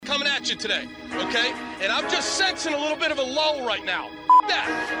attention today, okay? And I'm just sensing a little bit of a lull right now. That.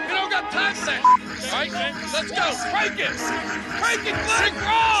 We don't got time for that. All right? Let's go. Crank it. Crank it, Glenn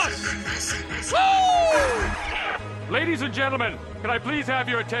Cross. Woo! Ladies and gentlemen, can I please have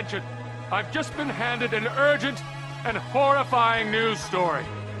your attention? I've just been handed an urgent and horrifying news story.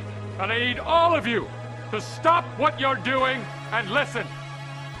 And I need all of you to stop what you're doing and listen.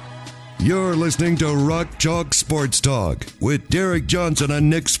 You're listening to Rock Chalk Sports Talk with Derek Johnson and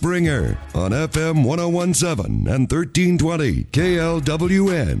Nick Springer on FM 1017 and 1320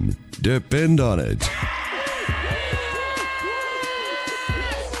 KLWN. Depend on it.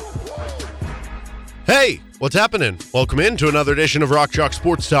 Hey, what's happening? Welcome in to another edition of Rock Chalk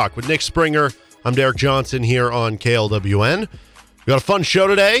Sports Talk with Nick Springer. I'm Derek Johnson here on KLWN. We got a fun show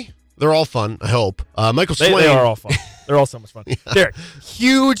today. They're all fun, I hope. Michael Swain. They are all fun. They're all so much fun. Yeah. Derek,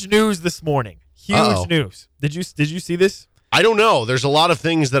 huge news this morning. Huge news. Did you see this? I don't know. There's a lot of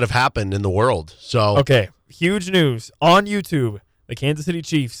things that have happened in the world. So okay, huge news on YouTube. The Kansas City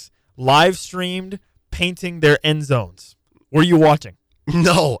Chiefs live streamed painting their end zones. Were you watching?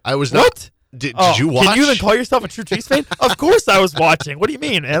 No, I was not. What? Did you watch? Can you even call yourself a true Chiefs fan? Of course I was watching. What do you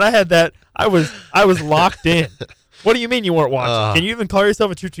mean? And I had that. I was locked in. What do you mean you weren't watching? Can you even call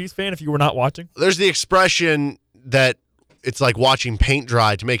yourself a true Chiefs fan if you were not watching? There's the expression that it's like watching paint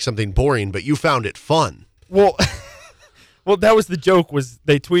dry to make something boring, but you found it fun. Well, that was the joke. Was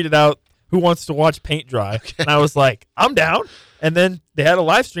they tweeted out, "Who wants to watch paint dry?" Okay. And I was like, "I'm down." And then they had a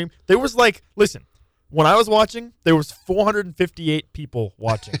live stream. There was listen, when I was watching, there was 458 people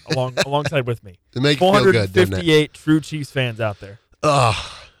watching alongside with me. It makes you feel good, doesn't it? 458 true Chiefs fans out there.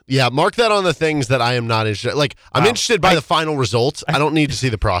 Yeah, mark that on the things that I am not interested. I'm interested by the final results. I don't need to see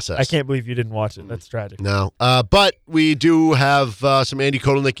the process. I can't believe you didn't watch it. That's tragic. No. But we do have some Andy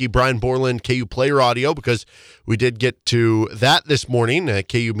Kotelnicki, Brian Borland, KU player audio because we did get to that this morning at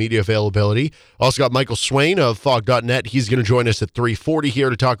KU media availability. Also got Michael Swain of Fog.net. He's going to join us at 3:40 here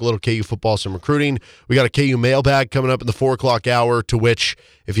to talk a little KU football, some recruiting. We got a KU mailbag coming up in the 4 o'clock hour, to which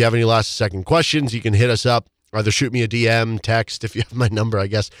if you have any last-second questions, you can hit us up. Either shoot me a DM, text if you have my number, I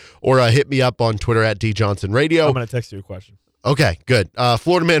guess, or hit me up on Twitter at DJohnsonRadio. I'm going to text you a question. Okay, good.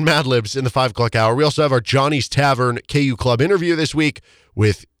 Florida Man Mad Libs in the 5 o'clock hour. We also have our Johnny's Tavern KU Club interview this week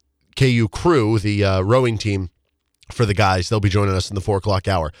with KU Crew, the rowing team for the guys. They'll be joining us in the 4 o'clock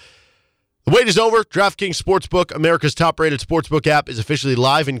hour. The wait is over. DraftKings Sportsbook, America's top-rated sportsbook app, is officially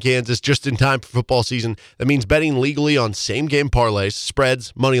live in Kansas just in time for football season. That means betting legally on same-game parlays,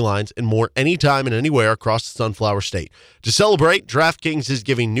 spreads, money lines, and more anytime and anywhere across the Sunflower State. To celebrate, DraftKings is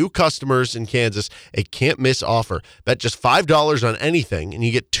giving new customers in Kansas a can't-miss offer. Bet just $5 on anything, and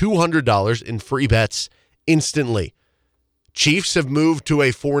you get $200 in free bets instantly. Chiefs have moved to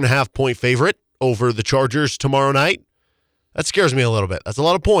a 4.5-point favorite over the Chargers tomorrow night. That scares me a little bit. That's a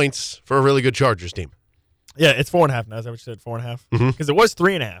lot of points for a really good Chargers team. Yeah, it's 4.5 now. Is that what you said? 4.5? Because it was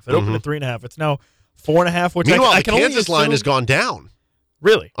 3.5. It opened at 3.5. It's now 4.5. Which meanwhile, I the Kansas line has gone down.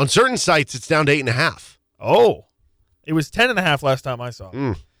 Really? On certain sites, it's down to 8.5. Oh, it was 10.5 last time I saw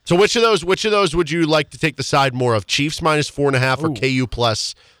it. So which of those would you like to take the side more of? Chiefs minus 4.5 or KU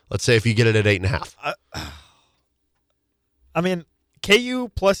plus? Let's say if you get it at 8.5. I mean, KU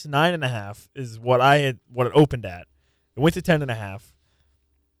plus 9.5 is what it opened at. It went to 10.5.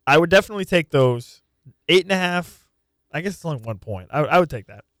 I would definitely take those. 8.5. I guess it's only 1 point. I would take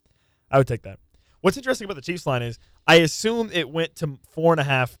that. What's interesting about the Chiefs line is I assume it went to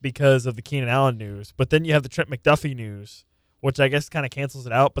 4.5 because of the Keenan Allen news, but then you have the Trent McDuffie news, which I guess kind of cancels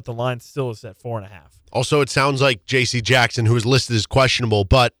it out, but the line still is at 4.5. Also, it sounds like J.C. Jackson, who is listed as questionable,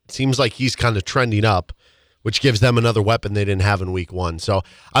 but it seems like he's kind of trending up, which gives them another weapon they didn't have in week 1. So,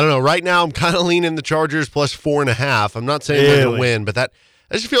 I don't know. Right now, I'm kind of leaning the Chargers plus 4.5. I'm not saying they're going to win, but that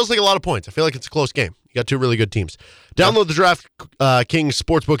just feels like a lot of points. I feel like it's a close game. You got two really good teams. Download the DraftKings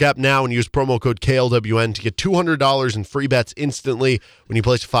Sportsbook app now and use promo code KLWN to get $200 in free bets instantly when you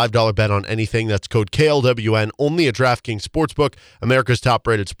place a $5 bet on anything. That's code KLWN, only at DraftKings Sportsbook, America's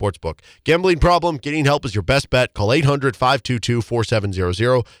top-rated sportsbook. Gambling problem? Getting help is your best bet. Call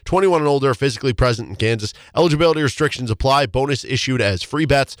 800-522-4700. 21 and older, physically present in Kansas. Eligibility restrictions apply. Bonus issued as free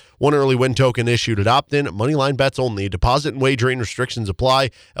bets. One early win token issued at opt-in. Moneyline bets only. Deposit and wagering restrictions apply.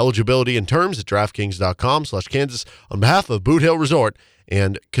 Eligibility and terms at DraftKings.com/Kansas. On behalf of Boot Hill Resort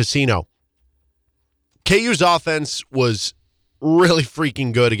and Casino. KU's offense was really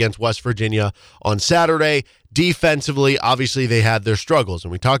freaking good against West Virginia on Saturday. Defensively, obviously, they had their struggles,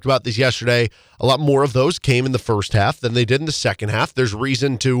 and we talked about this yesterday. A lot more of those came in the first half than they did in the second half. There's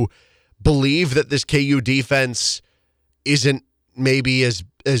reason to believe that this KU defense isn't maybe as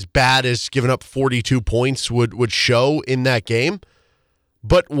bad as giving up 42 points would show in that game.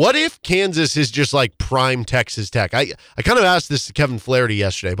 But what if Kansas is just like prime Texas Tech? I kind of asked this to Kevin Flaherty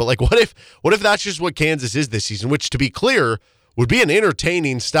yesterday, but like what if that's just what Kansas is this season, which to be clear would be an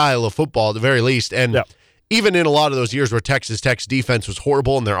entertaining style of football at the very least. And even in a lot of those years where Texas Tech's defense was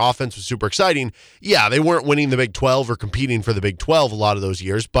horrible and their offense was super exciting, yeah, they weren't winning the Big 12 or competing for the Big 12 a lot of those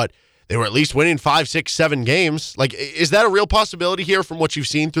years, but they were at least winning 5, 6, 7 games. Like, is that a real possibility here from what you've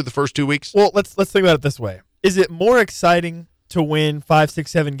seen through the first 2 weeks? Well, let's think about it this way. Is it more exciting to win 5,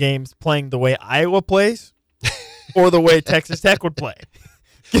 6, 7 games playing the way Iowa plays or the way Texas Tech would play?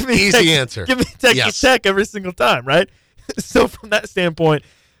 Easy answer. Give me Texas Tech every single time, right? So from that standpoint,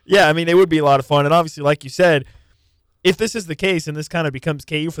 yeah, I mean, it would be a lot of fun. And obviously, like you said, if this is the case and this kind of becomes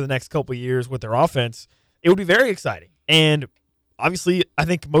KU for the next couple of years with their offense, it would be very exciting. And obviously, I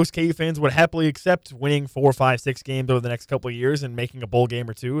think most KU fans would happily accept winning 4, 5, 6 games over the next couple of years and making a bowl game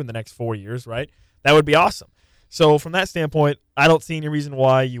or two in the next 4 years, right? That would be awesome. So from that standpoint, I don't see any reason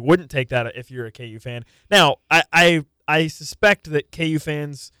why you wouldn't take that if you're a KU fan. Now, I suspect that KU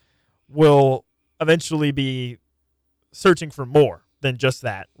fans will eventually be searching for more than just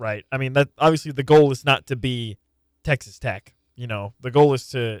that, right? I mean, that obviously the goal is not to be Texas Tech. You know, the goal is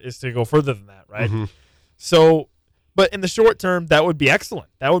to go further than that, right? Mm-hmm. So, but in the short term, that would be excellent.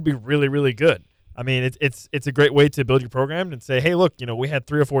 That would be really, really good. I mean, it's a great way to build your program and say, hey, look, you know, we had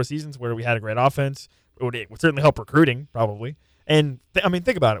 3 or 4 seasons where we had a great offense. It would certainly help recruiting, probably. And I mean,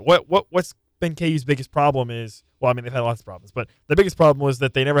 think about it. What's been KU's biggest problem is, well, I mean, they've had lots of problems, but the biggest problem was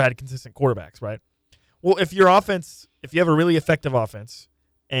that they never had consistent quarterbacks, right? Well, if you have a really effective offense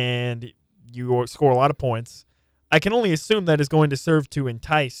and you score a lot of points, I can only assume that is going to serve to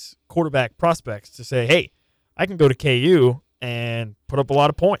entice quarterback prospects to say, hey, I can go to KU and put up a lot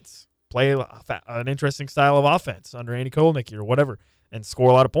of points, play an interesting style of offense under Andy Kotelnicki or whatever, and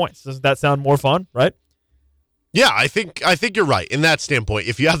score a lot of points. Doesn't that sound more fun, right? Yeah, I think you're right in that standpoint.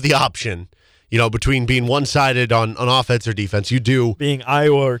 If you have the option, you know, between being one-sided on offense or defense, you do. Being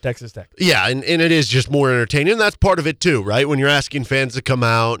Iowa or Texas Tech. Yeah, and it is just more entertaining. And that's part of it too, right? When you're asking fans to come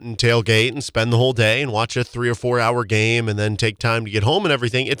out and tailgate and spend the whole day and watch a 3 or 4 hour game and then take time to get home and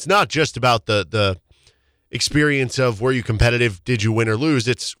everything, it's not just about the experience of were you competitive, did you win or lose?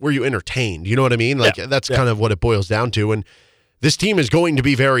 It's were you entertained? You know what I mean? Like that's kind of what it boils down to. And this team is going to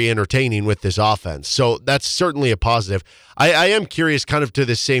be very entertaining with this offense. So that's certainly a positive. I am curious kind of to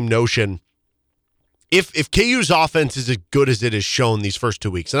this same notion. If KU's offense is as good as it has shown these first 2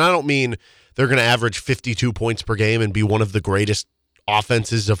 weeks, and I don't mean they're going to average 52 points per game and be one of the greatest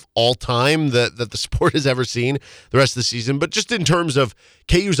offenses of all time that the sport has ever seen the rest of the season, but just in terms of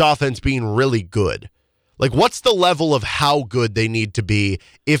KU's offense being really good. Like, what's the level of how good they need to be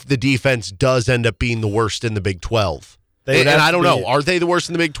if the defense does end up being the worst in the Big 12? And I don't know. Are they the worst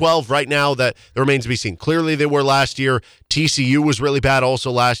in the Big 12 right now? That remains to be seen. Clearly, they were last year. TCU was really bad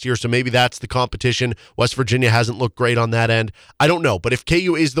also last year, so maybe that's the competition. West Virginia hasn't looked great on that end. I don't know. But if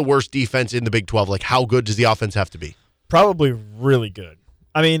KU is the worst defense in the Big 12, like how good does the offense have to be? Probably really good.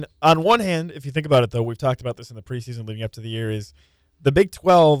 I mean, on one hand, if you think about it, though, we've talked about this in the preseason leading up to the year, is the Big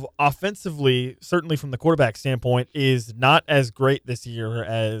 12 offensively, certainly from the quarterback standpoint, is not as great this year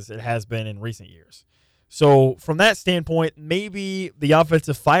as it has been in recent years. So from that standpoint, maybe the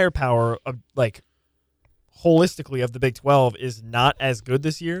offensive firepower of holistically of the Big 12 is not as good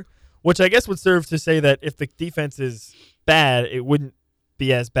this year, which I guess would serve to say that if the defense is bad, it wouldn't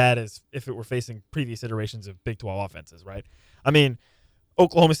be as bad as if it were facing previous iterations of Big 12 offenses, right? I mean,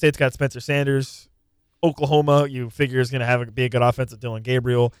 Oklahoma State's got Spencer Sanders. Oklahoma, you figure, is going to be a good offense with Dylan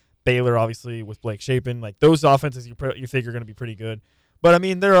Gabriel. Baylor, obviously, with Blake Shapen. Like those offenses, you figure are going to be pretty good. But I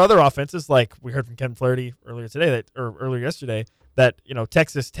mean, there are other offenses like we heard from Kevin Flaherty earlier yesterday that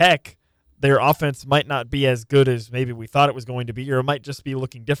Texas Tech, their offense might not be as good as maybe we thought it was going to be, or it might just be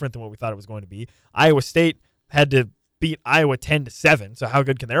looking different than what we thought it was going to be. Iowa State had to beat Iowa 10-7, so how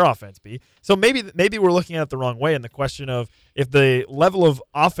good can their offense be? So maybe we're looking at it the wrong way in the question of if the level of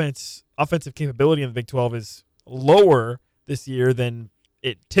offensive capability in the Big 12 is lower this year than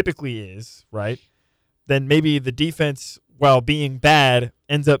it typically is, right? Then maybe the defense, while being bad,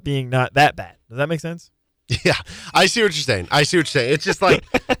 ends up being not that bad. Does that make sense? Yeah, I see what you're saying. It's just like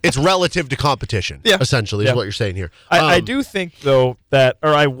it's relative to competition, essentially, is what you're saying here. I do think, though,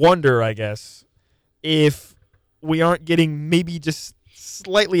 I wonder, I guess, if we aren't getting maybe just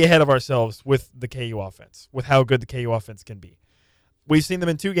slightly ahead of ourselves with the KU offense, with how good the KU offense can be. We've seen them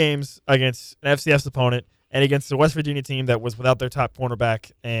in 2 games against an FCS opponent and against the West Virginia team that was without their top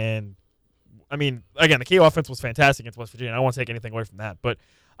cornerback. And, I mean, again, the KU offense was fantastic against West Virginia. I don't want to take anything away from that. But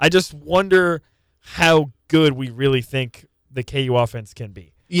I just wonder how good we really think the KU offense can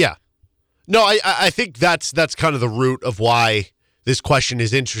be. Yeah. No, I think that's kind of the root of why this question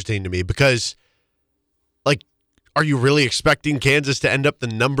is interesting to me because, like, are you really expecting Kansas to end up the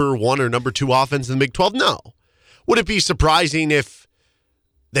number 1 or number 2 offense in the Big 12? No. Would it be surprising if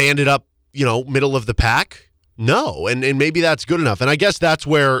they ended up, middle of the pack? No. And maybe that's good enough. And I guess that's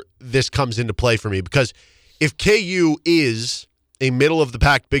where this comes into play for me, because if KU is a middle of the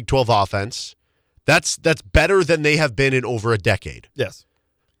pack Big 12 offense, that's better than they have been in over a decade. Yes.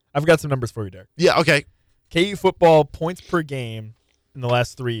 I've got some numbers for you, Derek. Yeah, okay. KU football points per game in the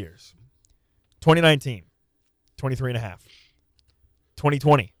last 3 years. 2019, 23.5.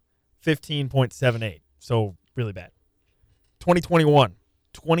 2020, 15.78. So really bad. 2021,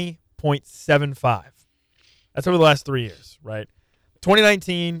 20.75. That's over the last 3 years, right?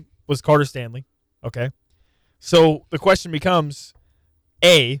 2019 was Carter Stanley, okay? So the question becomes,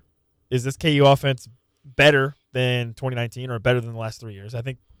 A, is this KU offense better than 2019 or better than the last 3 years? I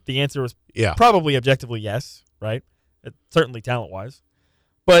think the answer was probably objectively yes, right? Certainly talent-wise.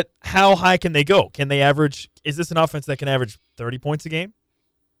 But how high can they go? Can they average – is this an offense that can average 30 points a game,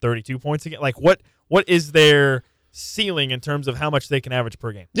 32 points a game? Like what is their ceiling in terms of how much they can average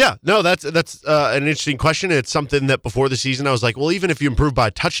per game? Yeah, no, that's an interesting question. It's something that before the season I was like, well, even if you improve by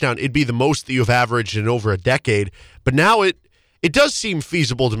a touchdown, it'd be the most that you've averaged in over a decade. But now it does seem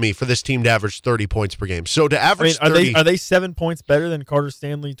feasible to me for this team to average 30 points per game. So to average 30, are they 7 points better than Carter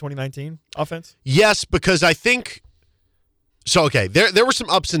Stanley 2019 offense? Yes, because I think so. Okay, there were some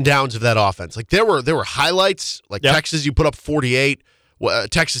ups and downs of that offense. Like there were highlights, like Texas, you put up 48.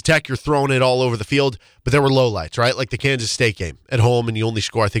 Texas Tech, you're throwing it all over the field, but there were lowlights, right? Like the Kansas State game at home, and you only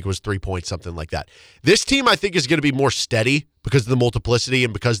score, I think it was 3 points, something like that. This team, I think, is going to be more steady because of the multiplicity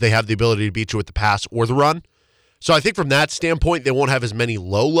and because they have the ability to beat you with the pass or the run. So I think from that standpoint, they won't have as many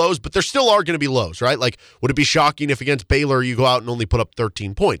lows, but there still are going to be lows, right? Like, would it be shocking if against Baylor you go out and only put up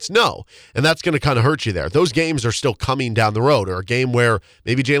 13 points? No. And that's going to kind of hurt you there. Those games are still coming down the road, or a game where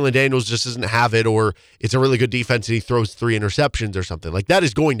maybe Jalen Daniels just doesn't have it, or it's a really good defense and he throws 3 interceptions or something. Like, that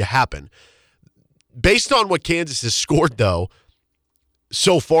is going to happen. Based on what Kansas has scored, though,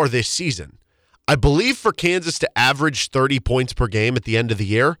 so far this season, I believe for Kansas to average 30 points per game at the end of the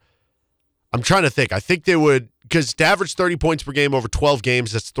year, I'm trying to think. I think they would, because to average 30 points per game over 12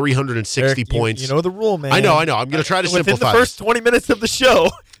 games, that's 360 Eric, points. You know the rule, man. I know. I'm going to try to simplify Within the first 20 minutes of the show,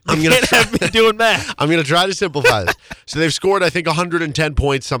 you can't have me doing math. I'm going to try to simplify this. So they've scored, I think, 110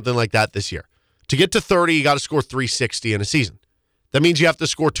 points, something like that this year. To get to 30, you got to score 360 in a season. That means you have to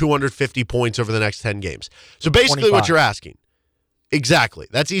score 250 points over the next 10 games. So basically 25. what you're asking. Exactly.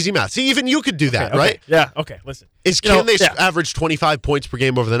 That's easy math. See, even you could do that, okay. right? Yeah, okay, listen. Can they average 25 points per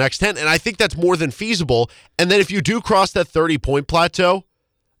game over the next 10? And I think that's more than feasible. And then if you do cross that 30-point plateau,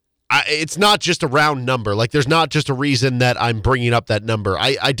 it's not just a round number. Like, there's not just a reason that I'm bringing up that number.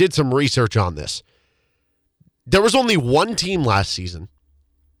 I did some research on this. There was only one team last season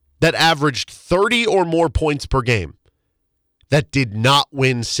that averaged 30 or more points per game that did not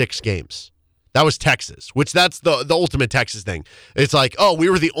win 6 games. That was Texas, which that's the ultimate Texas thing. It's like, oh, we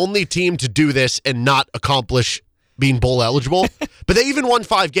were the only team to do this and not accomplish being bowl eligible. But they even won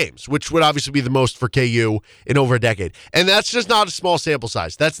 5 games, which would obviously be the most for KU in over a decade. And that's just not a small sample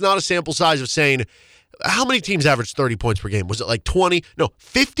size. That's not a sample size of saying, how many teams averaged 30 points per game? Was it like 20? No,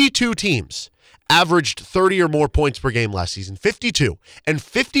 52 teams averaged 30 or more points per game last season. 52. And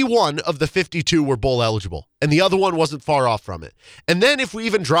 51 of the 52 were bowl eligible. And the other one wasn't far off from it. And then if we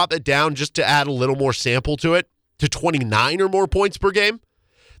even drop it down just to add a little more sample to it, to 29 or more points per game,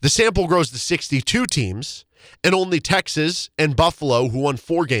 the sample grows to 62 teams, and only Texas and Buffalo, who won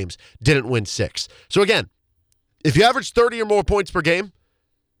 4 games, didn't win 6. So again, if you average 30 or more points per game,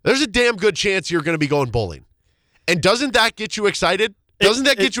 there's a damn good chance you're going to be going bowling. And doesn't that get you excited? Doesn't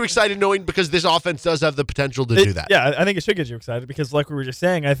that get you excited knowing because this offense does have the potential to do that? Yeah, I think it should get you excited because like we were just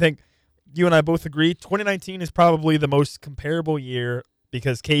saying, I think you and I both agree 2019 is probably the most comparable year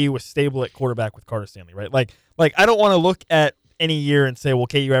because KU was stable at quarterback with Carter Stanley, right? Like I don't want to look at any year and say, well,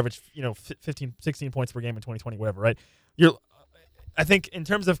 KU averaged, 15, 16 points per game in 2020, whatever, right? I think in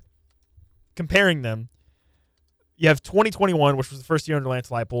terms of comparing them, you have 2021, which was the first year under Lance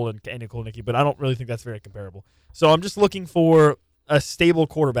Leipold and Andy Kolnicki, but I don't really think that's very comparable. So I'm just looking for a stable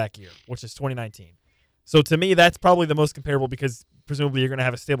quarterback year, which is 2019. So to me, that's probably the most comparable because presumably you're going to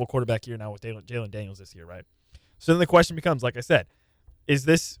have a stable quarterback year now with Jalen Daniels this year, right? So then the question becomes, like I said, is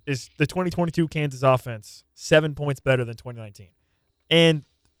the 2022 Kansas offense 7 points better than 2019? And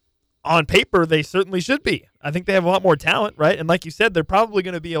on paper, they certainly should be. I think they have a lot more talent, right? And like you said, they're probably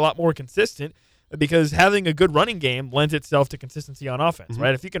going to be a lot more consistent because having a good running game lends itself to consistency on offense,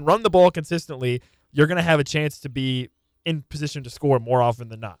 right? If you can run the ball consistently, you're going to have a chance to be in position to score more often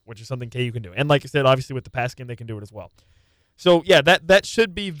than not, which is something KU can do. And like I said, obviously with the pass game, they can do it as well. So yeah, that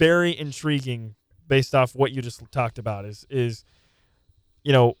should be very intriguing based off what you just talked about. Is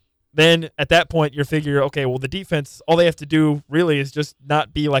then at that point you figure, okay, well the defense, all they have to do really is just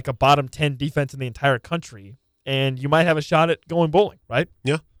not be like a bottom 10 defense in the entire country, and you might have a shot at going bowling, right?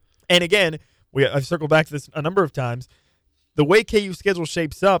 Yeah. And again, I've circled back to this a number of times. The way KU's schedule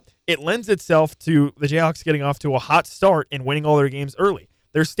shapes up, it lends itself to the Jayhawks getting off to a hot start and winning all their games early.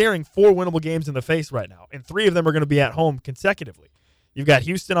 They're staring 4 winnable games in the face right now, and 3 of them are going to be at home consecutively. You've got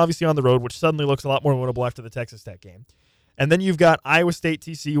Houston, obviously, on the road, which suddenly looks a lot more winnable after the Texas Tech game. And then you've got Iowa State,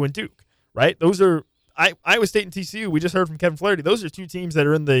 TCU, and Duke, right? Those are Iowa State and TCU, we just heard from Kevin Flaherty, those are 2 teams that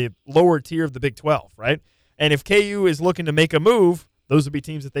are in the lower tier of the Big 12, right? And if KU is looking to make a move, those would be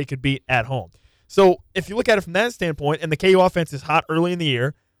teams that they could beat at home. So if you look at it from that standpoint, and the KU offense is hot early in the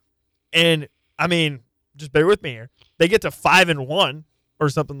year, and, I mean, just bear with me here, they get to 5-1 or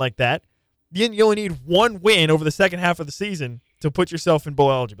something like that, you only need 1 win over the second half of the season to put yourself in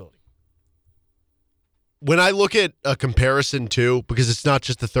bowl eligibility. When I look at a comparison, too, because it's not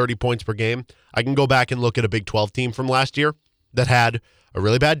just the 30 points per game, I can go back and look at a Big 12 team from last year that had a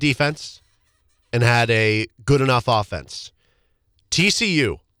really bad defense and had a good enough offense.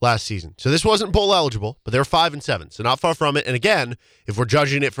 TCU last season. So this wasn't bowl eligible, but they were 5-7, so not far from it. And again, if we're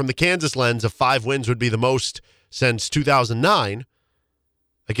judging it from the Kansas lens of 5 wins would be the most since 2009,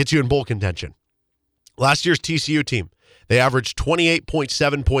 that gets you in bowl contention. Last year's TCU team, they averaged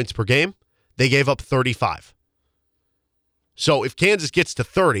 28.7 points per game. They gave up 35. So if Kansas gets to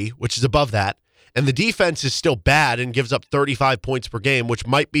 30, which is above that, and the defense is still bad and gives up 35 points per game, which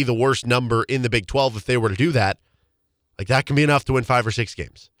might be the worst number in the Big 12 if they were to do that, like that can be enough to win 5 or 6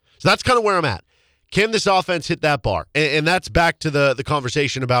 games. So that's kind of where I'm at. Can this offense hit that bar? And that's back to the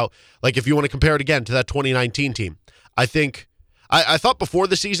conversation about, like, if you want to compare it again to that 2019 team. I think I thought before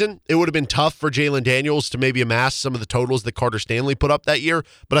the season it would have been tough for Jalen Daniels to maybe amass some of the totals that Carter Stanley put up that year,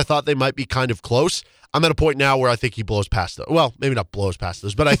 but I thought they might be kind of close. I'm at a point now where I think he blows past those. Well, maybe not blows past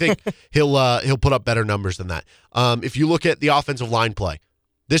those, but I think he'll put up better numbers than that. If you look at the offensive line play,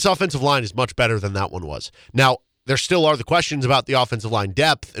 this offensive line is much better than that one was. Now, there still are the questions about the offensive line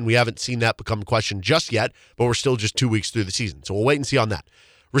depth, and we haven't seen that become a question just yet, but we're still just 2 weeks through the season, so we'll wait and see on that.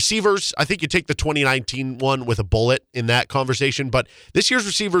 Receivers, I think you take the 2019 one with a bullet in that conversation, but this year's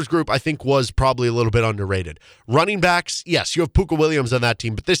receivers group, I think, was probably a little bit underrated. Running backs, yes, you have Puka Williams on that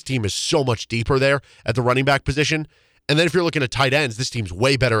team, but this team is so much deeper there at the running back position. And then if you're looking at tight ends, this team's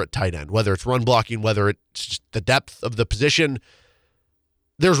way better at tight end, whether it's run blocking, whether it's just the depth of the position.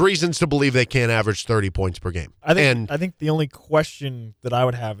 There's reasons to believe they can't average 30 points per game. I think the only question that I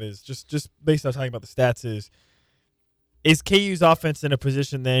would have is, just based on talking about the stats, is KU's offense in a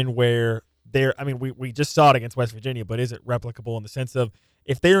position then where we just saw it against West Virginia, but is it replicable in the sense of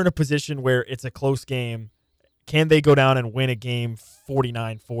if they're in a position where it's a close game, can they go down and win a game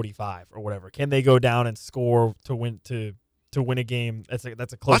 49-45 or whatever? Can they go down and score to win a game that's a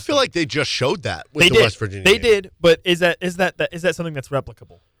close? I feel like they just showed that with the West Virginia game. They did, but is that something that's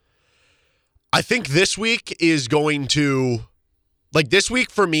replicable? I think this week is going to, like, this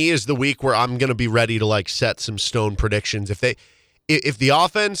week for me is the week where I'm going to be ready to, like, set some stone predictions. If the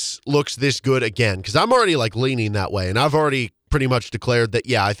offense looks this good again, because I'm already, like, leaning that way, and I've already pretty much declared that,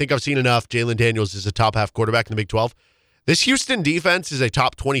 yeah, I think I've seen enough. Jalen Daniels is a top half quarterback in the Big 12. This Houston defense is a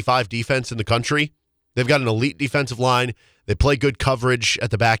top 25 defense in the country. They've got an elite defensive line. They play good coverage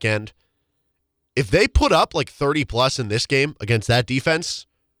at the back end. If they put up like 30-plus in this game against that defense,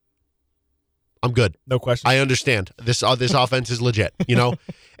 I'm good. No question. I understand. This offense is legit, you know?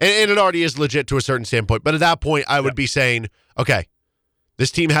 and it already is legit to a certain standpoint. But at that point, I would be saying, okay,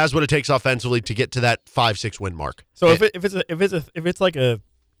 this team has what it takes offensively to get to that 5-6 win mark. So if it's like a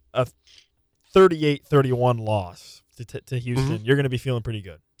 38-31 loss to Houston, you're going to be feeling pretty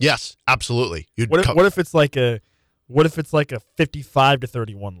good. Yes, absolutely. What if it's like a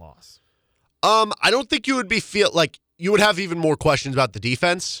 55-31 loss? I don't think you would you would have even more questions about the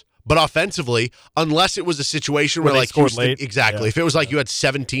defense. But offensively, unless it was a situation where like scored Houston, late. Exactly. Yeah. If it was like you had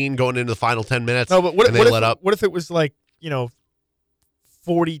 17 going into the final 10 minutes, no, but what and they let up. What if it was like,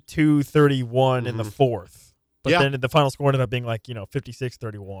 42-31 in the fourth? But then the final score ended up being like,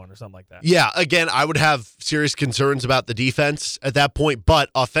 56-31 or something like that. Yeah, again, I would have serious concerns about the defense at that point.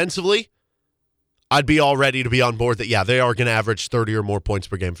 But offensively, I'd be all ready to be on board that, yeah, they are going to average 30 or more points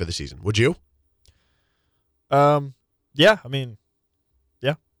per game for the season. Would you? Yeah, I mean,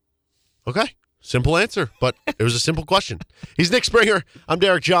 yeah. Okay. Simple answer, but it was a simple question. He's Nick Springer. I'm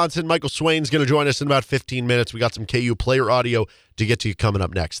Derek Johnson. Michael Swain's going to join us in about 15 minutes. We got some KU player audio to get to you coming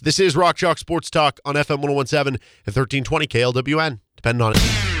up next. This is Rock Chalk Sports Talk on FM 101.7 and 1320 KLWN. Depending on it.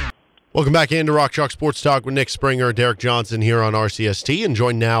 Welcome back into Rock Chalk Sports Talk with Nick Springer, Derek Johnson here on RCST, and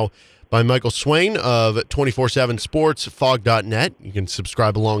joined now by Michael Swain of 247 Sports, Fog.net. You can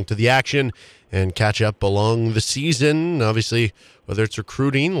subscribe along to the action and catch up along the season. Obviously, whether it's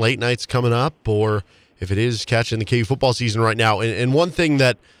recruiting, late nights coming up, or if it is catching the KU football season right now. And one thing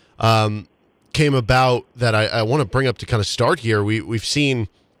that came about that I want to bring up to kind of start here, we've seen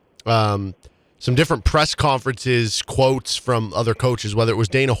some different press conferences, quotes from other coaches, whether it was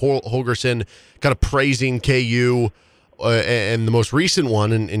Dana Holgorsen kind of praising KU, and the most recent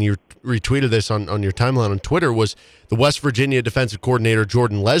one, and you retweeted this on your timeline on Twitter, was the West Virginia defensive coordinator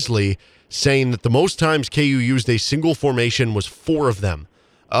Jordan Leslie saying that the most times KU used a single formation was 4 of them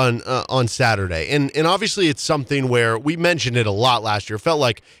on Saturday. And obviously it's something where we mentioned it a lot last year. It felt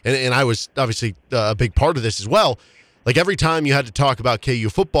like, and I was obviously a big part of this as well, like every time you had to talk about KU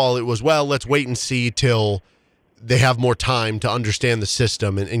football, it was, well, let's wait and see till they have more time to understand the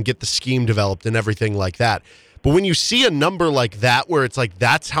system and get the scheme developed and everything like that. But when you see a number like that, where it's like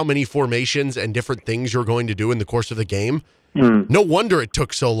that's how many formations and different things you're going to do in the course of the game, no wonder it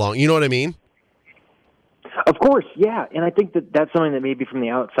took so long. You know what I mean? Of course, yeah. And I think that's something that maybe from the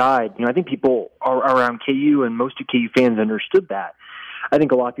outside, I think people around KU and most of KU fans understood that. I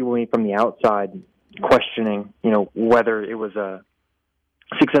think a lot of people maybe from the outside questioning, whether it was a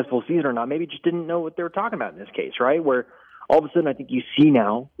successful season or not, maybe just didn't know what they were talking about in this case, right? Where all of a sudden I think you see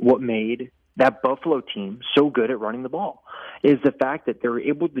now what made that Buffalo team so good at running the ball is the fact that they were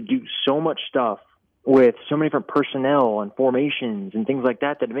able to do so much stuff with so many different personnel and formations and things like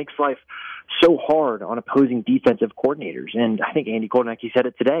that it makes life so hard on opposing defensive coordinators. And I think Andy Kotelnicki said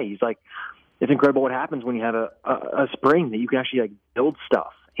it today. He's like, it's incredible what happens when you have a spring that you can actually build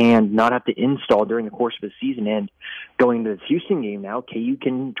stuff and not have to install during the course of the season. And going to this Houston game now, KU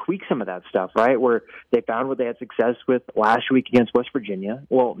can tweak some of that stuff, right? Where they found what they had success with last week against West Virginia.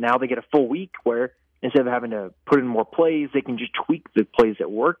 Well, now they get a full week where instead of having to put in more plays, they can just tweak the plays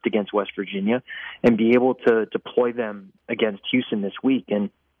that worked against West Virginia and be able to deploy them against Houston this week. And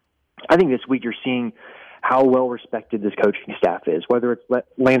I think this week you're seeing how well respected this coaching staff is, whether it's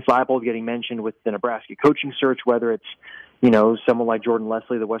Lance Leipold getting mentioned with the Nebraska coaching search, whether it's someone like Jordan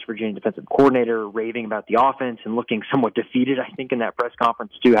Leslie, the West Virginia defensive coordinator, raving about the offense and looking somewhat defeated, I think, in that press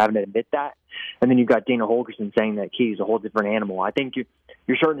conference too, having to admit that. And then you've got Dana Holgorsen saying that KU is a whole different animal. I think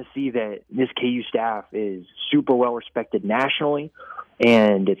you're starting to see that this KU staff is super well respected nationally,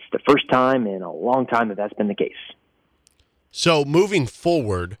 and it's the first time in a long time that that's been the case. So moving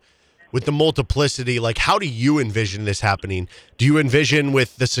forward, with the multiplicity, how do you envision this happening? Do you envision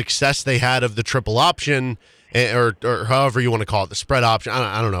with the success they had of the triple option, or however you want to call it, the spread option?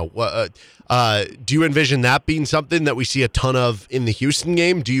 I don't know. Do you envision that being something that we see a ton of in the Houston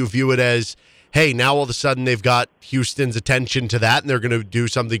game? Do you view it as, hey, now all of a sudden they've got Houston's attention to that and they're going to do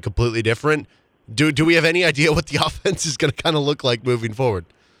something completely different? Do we have any idea what the offense is going to kind of look like moving forward?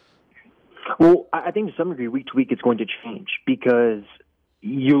 Well, I think to some degree, week to week, it's going to change because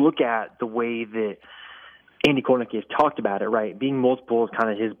you look at the way that Andy Kotelnicki has talked about it, right? Being multiple is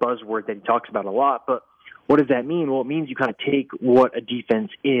kind of his buzzword that he talks about a lot, but what does that mean? Well, it means you kind of take what a defense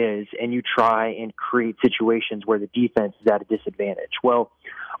is and you try and create situations where the defense is at a disadvantage. Well,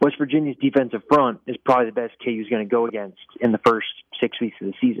 West Virginia's defensive front is probably the best KU is going to go against in the first 6 weeks of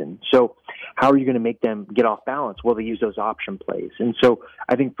the season. So how are you going to make them get off balance? Well, they use those option plays. And so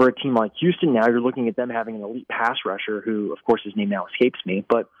I think for a team like Houston now, you're looking at them having an elite pass rusher who, of course, his name now escapes me,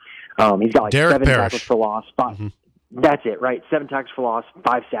 but he's got Derek 7 Parrish. tackles for loss. That's it, right? 7 tackles for loss,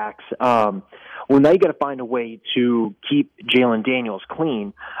 5 sacks. Well, now you got to find a way to keep Jalen Daniels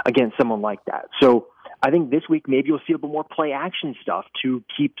clean against someone like that. So I think this week maybe you'll see a little more play action stuff to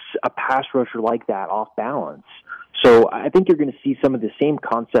keep a pass rusher like that off balance. So I think you're going to see some of the same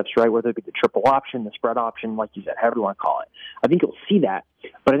concepts, right? Whether it be the triple option, the spread option, like you said, however you want to call it. I think you'll see that,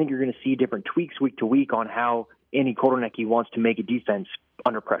 but I think you're going to see different tweaks week to week on how Andy Kotelnicki wants to make a defense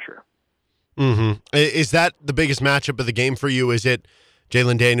under pressure. Mm-hmm. Is that the biggest matchup of the game for you? Is it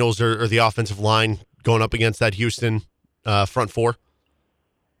Jalen Daniels or the offensive line going up against that Houston front four?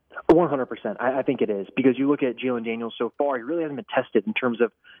 100%. I think it is because you look at Jalen Daniels so far, he really hasn't been tested in terms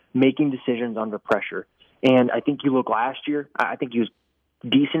of making decisions under pressure. And I think you look last year, I think he was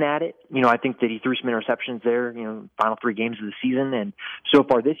decent at it. I think that he threw some interceptions there, final 3 games of the season. And so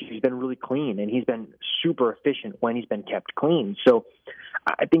far this year, he's been really clean and he's been super efficient when he's been kept clean. So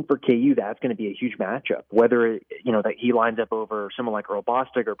I think for KU, that's going to be a huge matchup. Whether, that he lines up over someone like Earl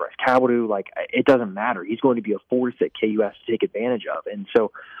Bostic or Bryce Cabodu, it doesn't matter. He's going to be a force that KU has to take advantage of. And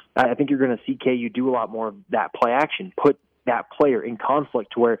so I think you're going to see KU do a lot more of that play action, put that player in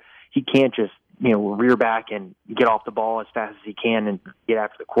conflict to where he can't just rear back and get off the ball as fast as he can and get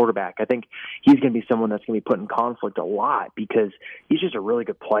after the quarterback. I think he's going to be someone that's going to be put in conflict a lot because he's just a really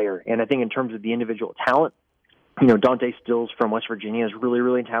good player. And I think in terms of the individual talent, Dante Stills from West Virginia is really,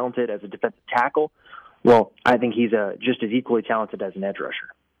 really talented as a defensive tackle. Well, I think he's just as equally talented as an edge rusher.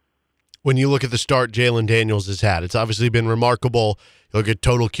 When you look at the start Jalen Daniels has had, it's obviously been remarkable. You look at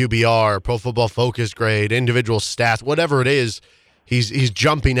total QBR, Pro Football Focus grade, individual stats, whatever it is, he's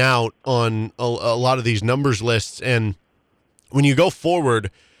jumping out on a lot of these numbers lists. And when you go forward,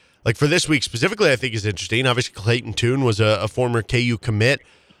 like for this week specifically, I think is interesting. Obviously, Clayton Tune was a former KU commit.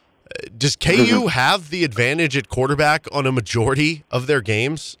 Does KU have the advantage at quarterback on a majority of their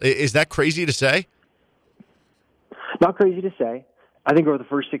games? Is that crazy to say? Not crazy to say. I think over the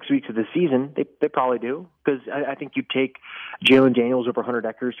first 6 weeks of the season, they probably do. Because I think you take Jalen Daniels over Hunter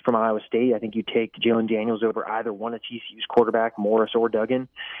Deckers from Iowa State. I think you take Jalen Daniels over either one of TCU's quarterback, Morris or Duggan.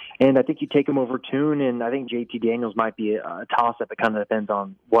 And I think you take him over Tune, and I think JT Daniels might be a toss-up. It kind of depends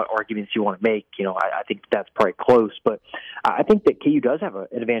on what arguments you want to make. I think that's probably close. But I think that KU does have an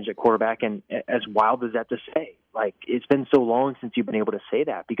advantage at quarterback, and as wild as that to say. Like, it's been so long since you've been able to say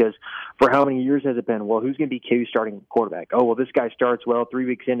that because for how many years has it been? Well, who's going to be KU starting quarterback? Oh, well, this guy starts well. 3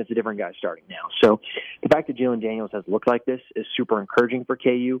 weeks in, it's a different guy starting now. So the fact that Jalen Daniels has looked like this is super encouraging for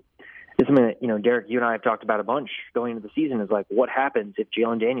KU. It's something that, Derek, you and I have talked about a bunch going into the season is like, what happens if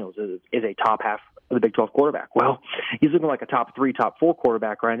Jalen Daniels is a top half of the Big 12 quarterback? Well, he's looking like a top 3, top 4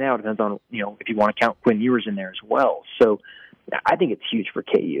 quarterback right now. It depends on, if you want to count Quinn Ewers in there as well. So I think it's huge for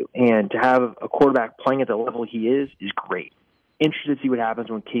KU. And to have a quarterback playing at the level he is great. Interested to see what happens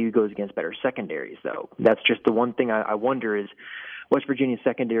when KU goes against better secondaries, though. That's just the one thing I wonder is West Virginia's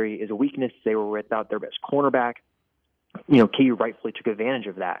secondary is a weakness. They were without their best cornerback. KU rightfully took advantage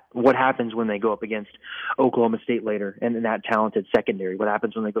of that. What happens when they go up against Oklahoma State later and in that talented secondary? What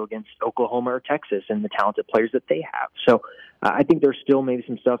happens when they go against Oklahoma or Texas and the talented players that they have? So I think there's still maybe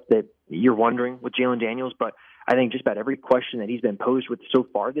some stuff that you're wondering with Jalen Daniels, but I think just about every question that he's been posed with so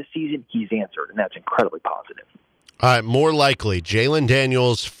far this season, he's answered, and that's incredibly positive. All right, more likely, Jalen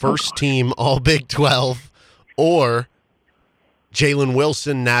Daniels, first team All Big 12, or Jalen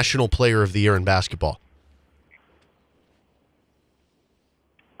Wilson, National Player of the Year in basketball?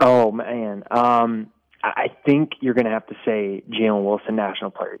 Oh, man. I think you're going to have to say Jalen Wilson,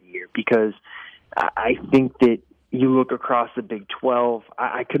 National Player of the Year, because I think that you look across the Big 12,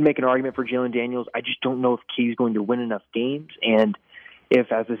 I could make an argument for Jalen Daniels. I just don't know if KU's going to win enough games, and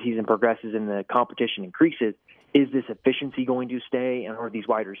if as the season progresses and the competition increases, is this efficiency going to stay, and are these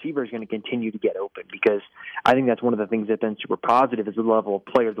wide receivers going to continue to get open? Because I think that's one of the things that's been super positive is the level of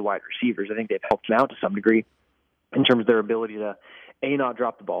play of the wide receivers. I think they've helped them out to some degree in terms of their ability to, A, not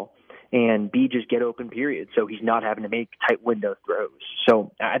drop the ball, and B, just get open, period. So he's not having to make tight window throws.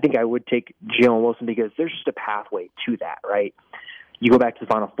 So I think I would take Jalen Wilson because there's just a pathway to that, right? You go back to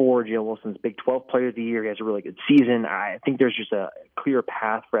the Final Four, Jalen Wilson's Big 12 Player of the Year. He has a really good season. I think there's just a clear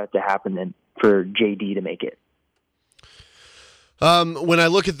path for that to happen and for JD to make it. When I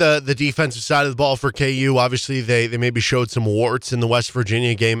look at the defensive side of the ball for KU, obviously they maybe showed some warts in the West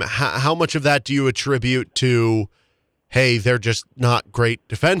Virginia game. How much of that do you attribute to, hey, they're just not great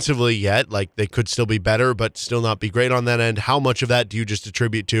defensively yet, like they could still be better but still not be great on that end? How much of that do you just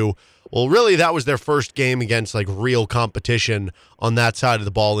attribute to, well, really that was their first game against like real competition on that side of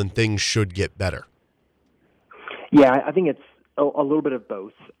the ball and things should get better? Yeah, I think it's a little bit of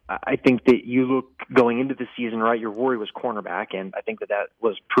both. I think that you look going into the season, right, your worry was cornerback, and I think that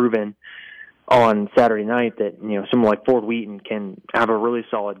was proven on Saturday night that, someone like Ford Wheaton can have a really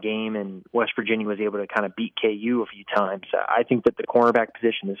solid game, and West Virginia was able to kind of beat KU a few times. I think that the cornerback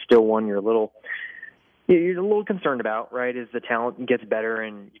position is still one you're a little concerned about, right, as the talent gets better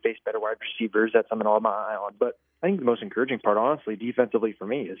and you face better wide receivers. That's something I'll have my eye on. But I think the most encouraging part, honestly, defensively for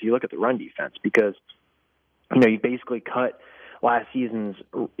me, is you look at the run defense because, you basically cut last season's,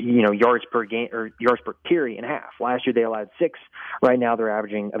 yards per game or yards per carry in half. Last year they allowed 6. Right now they're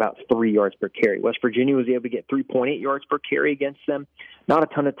averaging about 3 yards per carry. West Virginia was able to get 3.8 yards per carry against them. Not a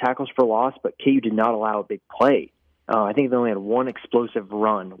ton of tackles for loss, but KU did not allow a big play. I think they only had one explosive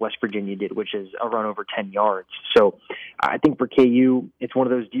run, West Virginia did, which is a run over 10 yards. So I think for KU, it's one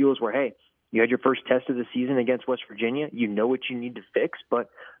of those deals where, hey, you had your first test of the season against West Virginia. You know what you need to fix,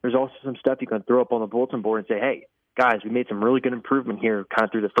 but there's also some stuff you can throw up on the bulletin board and say, hey, guys, we made some really good improvement here kind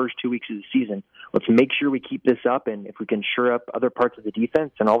of through the first 2 weeks of the season. Let's make sure we keep this up, and if we can shore up other parts of the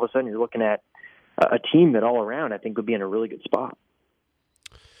defense, and all of a sudden you're looking at a team that all around I think would be in a really good spot.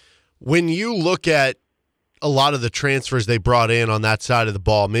 When you look at a lot of the transfers they brought in on that side of the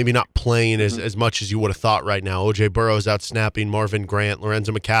ball, maybe not playing as much as you would have thought right now. O.J. Burrow's out snapping, Marvin Grant,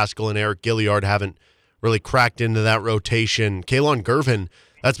 Lorenzo McCaskill, and Eric Gilliard haven't really cracked into that rotation. Kalon Gervin,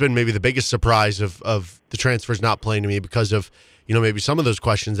 that's been maybe the biggest surprise of the transfers not playing to me because of, maybe some of those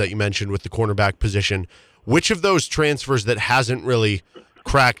questions that you mentioned with the cornerback position. Which of those transfers that hasn't really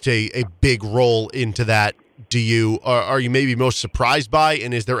cracked a big role into that are you maybe most surprised by,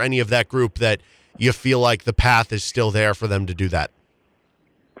 and is there any of that group that you feel like the path is still there for them to do that?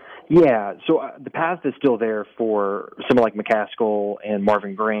 Yeah, so the path is still there for someone like McCaskill and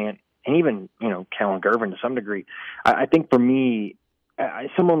Marvin Grant, and even, Kalon Gervin to some degree. I think for me,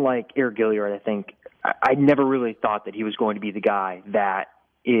 someone like Eric Gilliard, I think, I never really thought that he was going to be the guy that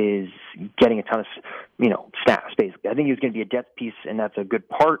is getting a ton of, snaps, basically. I think he was going to be a depth piece, and that's a good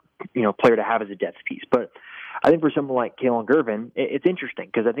player to have as a depth piece. But I think for someone like Kalon Gervin, it's interesting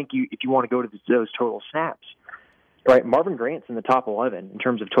because I think if you want to go to those total snaps, right, Marvin Grant's in the top 11 in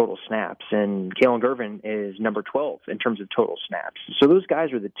terms of total snaps, and Kalon Gervin is number 12 in terms of total snaps. So those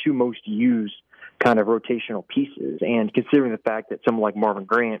guys are the two most used kind of rotational pieces. And considering the fact that someone like Marvin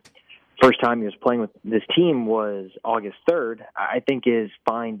Grant, first time he was playing with this team was August 3rd, I think is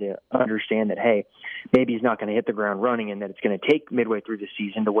fine to understand that, hey, maybe he's not going to hit the ground running and that it's going to take midway through the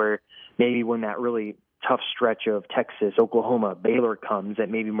season to where maybe when that really tough stretch of Texas, Oklahoma, Baylor comes, that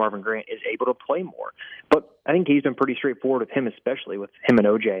maybe Marvin Grant is able to play more. But I think he's been pretty straightforward with him, especially with him and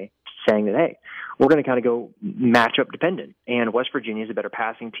OJ, saying that, hey, we're going to kind of go matchup dependent. And West Virginia is a better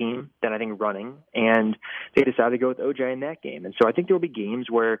passing team than I think running. And they decided to go with OJ in that game. And so I think there will be games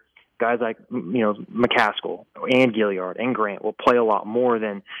where guys like, McCaskill and Gilliard and Grant will play a lot more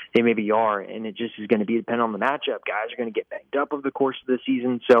than they maybe are. And it just is going to be dependent on the matchup. Guys are going to get banged up over the course of the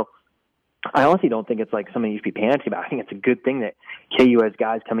season. So I honestly don't think it's like something you should be panicking about. I think it's a good thing that KU has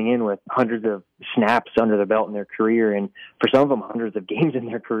guys coming in with hundreds of snaps under their belt in their career, and for some of them, hundreds of games in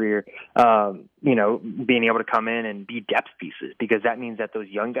their career, being able to come in and be depth pieces, because that means that those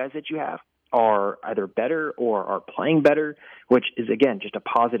young guys that you have are either better or are playing better, which is, again, just a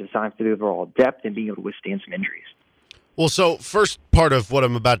positive sign for the overall depth and being able to withstand some injuries. Well, so first part of what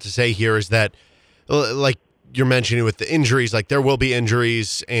I'm about to say here is that, like you're mentioning with the injuries, like there will be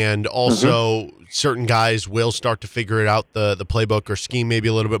injuries, and also certain guys will start to figure it out, the playbook or scheme maybe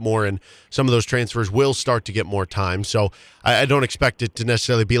a little bit more, and some of those transfers will start to get more time. So I don't expect it to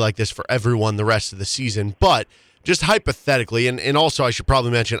necessarily be like this for everyone the rest of the season, but just hypothetically, and also I should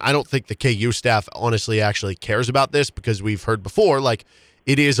probably mention, I don't think the KU staff honestly actually cares about this, because we've heard before, like,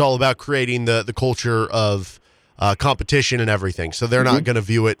 it is all about creating the culture of competition and everything. So they're not going to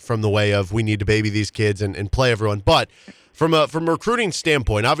view it from the way of we need to baby these kids and play everyone. But from a recruiting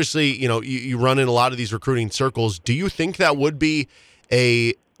standpoint, obviously, you run in a lot of these recruiting circles. Do you think that would be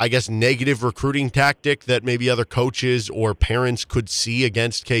a, I guess, negative recruiting tactic that maybe other coaches or parents could see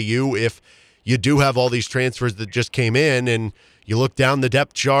against KU if you do have all these transfers that just came in and you look down the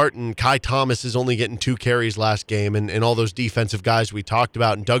depth chart and Kai Thomas is only getting 2 carries last game and all those defensive guys we talked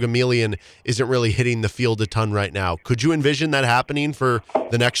about, and Doug Emelian isn't really hitting the field a ton right now. Could you envision that happening for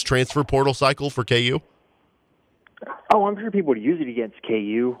the next transfer portal cycle for KU? Oh, I'm sure people would use it against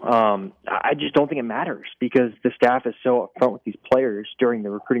KU. I just don't think it matters, because the staff is so upfront with these players during the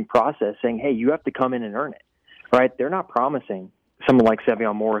recruiting process saying, hey, you have to come in and earn it, right? They're not promising someone like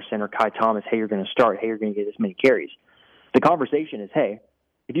Sevion Morrison or Kai Thomas, hey, you're going to start, hey, you're going to get this many carries. The conversation is, hey,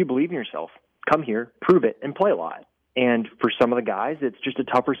 if you believe in yourself, come here, prove it, and play a lot. And for some of the guys, it's just a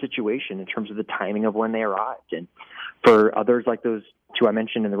tougher situation in terms of the timing of when they arrived. And for others like those two I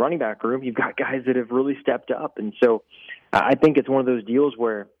mentioned in the running back room, you've got guys that have really stepped up. And so I think it's one of those deals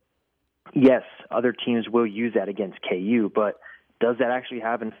where, yes, other teams will use that against KU, but does that actually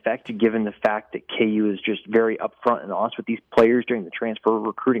have an effect given the fact that KU is just very upfront and honest with these players during the transfer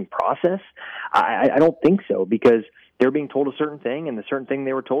recruiting process? I don't think so, because they're being told a certain thing, and the certain thing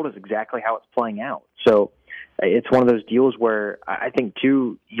they were told is exactly how it's playing out. So it's one of those deals where I think,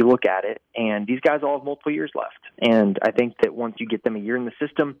 too, you look at it, and these guys all have multiple years left. And I think that once you get them a year in the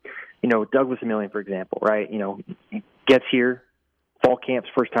system, Douglas Emelian, for example, right, gets here, fall camp's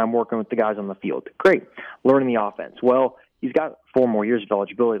first time working with the guys on the field. Great. Learning the offense. Well, he's got 4 more years of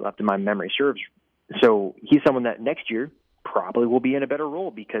eligibility left, in my memory serves. So he's someone that next year probably will be in a better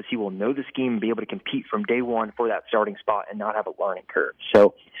role, because he will know the scheme and be able to compete from day one for that starting spot and not have a learning curve.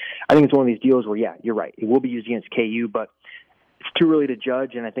 So I think it's one of these deals where, yeah, you're right. It will be used against KU, but it's too early to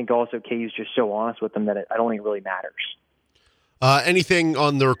judge. And I think also KU is just so honest with them that I don't think it really matters. Anything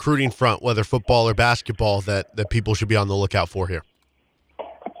on the recruiting front, whether football or basketball, that people should be on the lookout for here?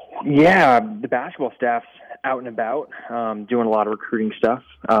 Yeah, the basketball staff's out and about, doing a lot of recruiting stuff.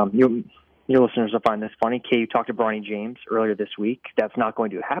 your listeners will find this funny. KU talked to Bronny James earlier this week. That's not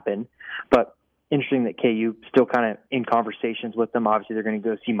going to happen, but interesting that KU still kind of in conversations with them. Obviously, they're going to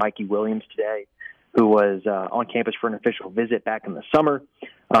go see Mikey Williams today, who was on campus for an official visit back in the summer.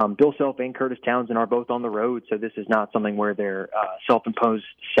 Bill Self and Curtis Townsend are both on the road, so this is not something where they're self-imposed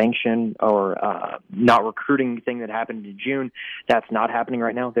sanction or not recruiting thing that happened in June. That's not happening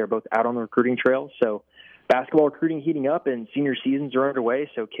right now. They're both out on the recruiting trail. So basketball recruiting heating up and senior seasons are underway,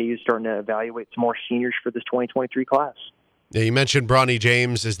 so KU is starting to evaluate some more seniors for this 2023 class. Yeah, you mentioned Bronny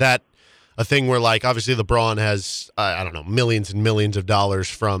James. Is that a thing where, like, obviously LeBron has, I don't know, millions and millions of dollars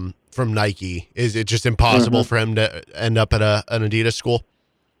from Nike? Is it just impossible for him to end up at an Adidas school?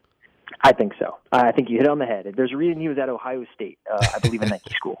 I think so. I think you hit it on the head. There's a reason he was at Ohio State, I believe, in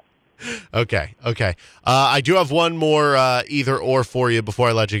Nike school. Okay. I do have one more either or for you before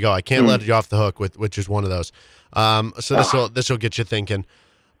I let you go. I can't let you off the hook with just one of those. So this will get you thinking.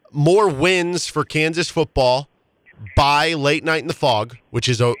 More wins for Kansas football by late night in the fog, which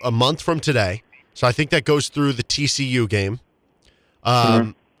is a month from today. So I think that goes through the TCU game.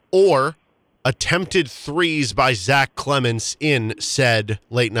 Or attempted threes by Zach Clemence in said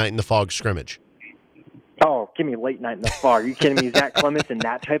late night in the fog scrimmage. Oh, give me late night in the fog. Are you kidding me? Zach Clemence in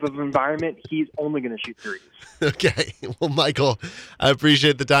that type of environment, he's only going to shoot threes. Okay. Well, Michael, I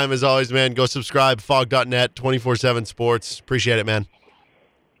appreciate the time as always, man. Go subscribe, fog.net, 24/7 Sports. Appreciate it, man.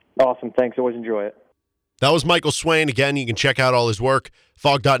 Awesome. Thanks. Always enjoy it. That was Michael Swain. Again, you can check out all his work,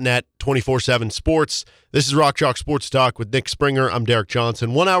 fog.net, 24/7 Sports. This is Rock Chalk Sports Talk with Nick Springer. I'm Derek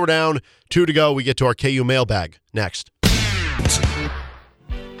Johnson. 1 hour down, 2 to go. We get to our KU mailbag next.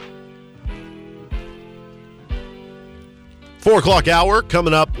 4 o'clock hour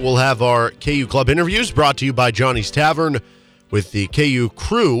coming up. We'll have our KU Club interviews brought to you by Johnny's Tavern with the KU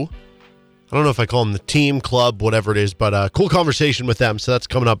crew. I don't know if I call them the team, club, whatever it is, but a cool conversation with them. So that's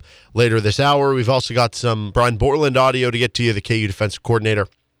coming up later this hour. We've also got some Brian Borland audio to get to you, the KU defensive coordinator.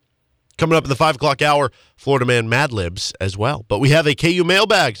 Coming up in the 5 o'clock hour, Florida Man Mad Libs as well. But we have a KU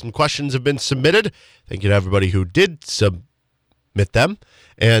mailbag. Some questions have been submitted. Thank you to everybody who did submit them.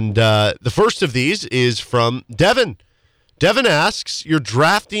 And the first of these is from Devin. Devin asks, you're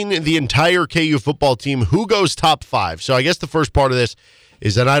drafting the entire KU football team. Who goes top 5? So I guess the first part of this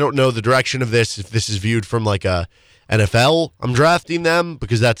is that I don't know the direction of this, if this is viewed from like a NFL, I'm drafting them,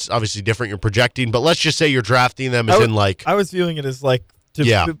 because that's obviously different, you're projecting. But let's just say you're drafting them as in like... I was viewing it as like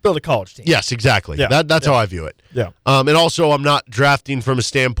to build a college team. Yes, exactly. Yeah. That's how I view it. Yeah. And also, I'm not drafting from a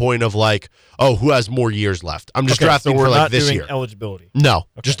standpoint of like, oh, who has more years left. I'm just drafting for like this year. Eligibility. No,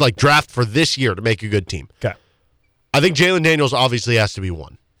 just like draft for this year to make a good team. Okay. I think Jalen Daniels obviously has to be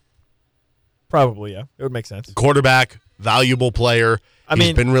one. Probably, yeah. It would make sense. Quarterback, valuable player.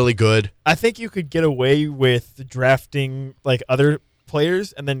 He's been really good. I think you could get away with drafting like other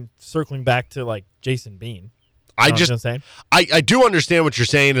players and then circling back to like Jason Bean. I do understand what you're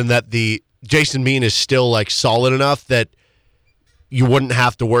saying, and that the Jason Bean is still like solid enough that you wouldn't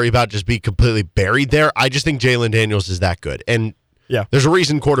have to worry about just being completely buried there. I just think Jalen Daniels is that good. And there's a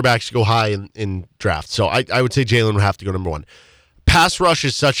reason quarterbacks go high in drafts. So I would say Jalen would have to go number 1. Pass rush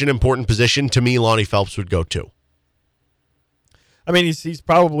is such an important position. To me, Lonnie Phelps would go 2. I mean, he's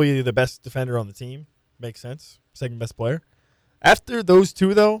probably the best defender on the team. Makes sense. Second best player. After those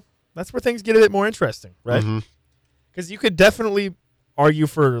two, though, that's where things get a bit more interesting, right? Because you could definitely argue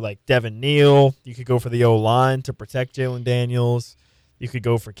for like Devin Neal. You could go for the O-line to protect Jalen Daniels. You could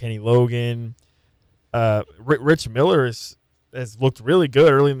go for Kenny Logan. Rich Miller has looked really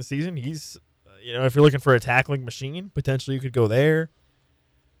good early in the season. He's, if you're looking for a tackling machine, potentially you could go there.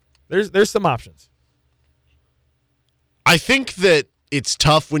 There's some options. I think that it's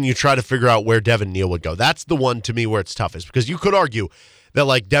tough when you try to figure out where Devin Neal would go. That's the one to me where it's toughest, because you could argue that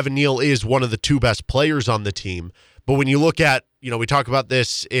like Devin Neal is one of the 2 best players on the team. But when you look at, we talk about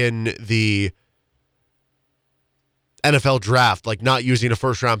this in the NFL draft, like not using a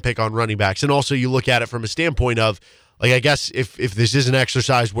first-round pick on running backs. And also you look at it from a standpoint of, like, I guess if this is an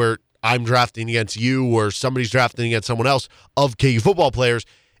exercise where I'm drafting against you or somebody's drafting against someone else of KU football players,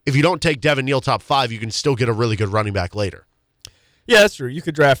 if you don't take Devin Neal top 5, you can still get a really good running back later. Yeah, that's true. You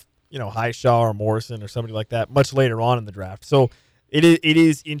could draft, Highshaw or Morrison or somebody like that much later on in the draft. So it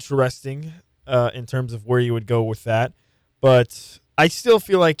is interesting in terms of where you would go with that. But I still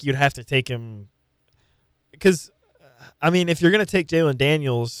feel like you'd have to take him because, if you're going to take Jalen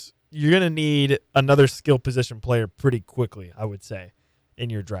Daniels, you're going to need another skill position player pretty quickly, I would say,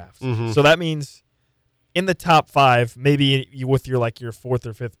 in your draft. Mm-hmm. So that means in the top 5, maybe with your 4th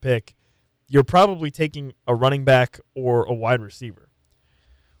or 5th pick, you're probably taking a running back or a wide receiver,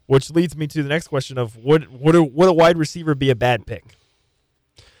 which leads me to the next question of would a wide receiver be a bad pick?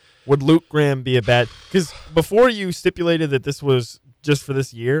 Would Luke Graham be a bad? Because before you stipulated that this was just for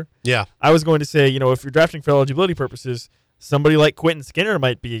this year, Yeah. I was going to say, if you're drafting for eligibility purposes, somebody like Quentin Skinner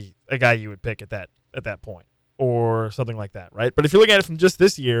might be a guy you would pick at that point, or something like that, right? But if you look at it from just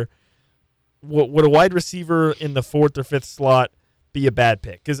this year, would a wide receiver in the 4th or 5th slot be a bad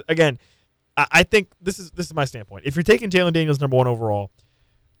pick? Because again, I think this is my standpoint. If you're taking Jalen Daniels number 1 overall,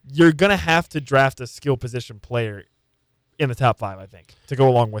 you're gonna have to draft a skill position player in the top 5, I think, to go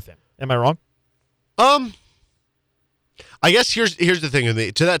along with him. Am I wrong? I guess here's the thing with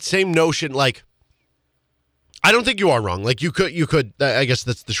me. To that same notion, like, I don't think you are wrong. Like, you could. I guess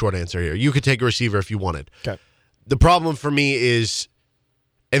that's the short answer here. You could take a receiver if you wanted. Okay. The problem for me is,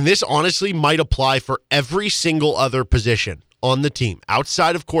 and this honestly might apply for every single other position on the team,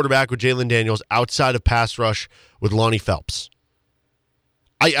 outside of quarterback with Jalen Daniels, outside of pass rush with Lonnie Phelps.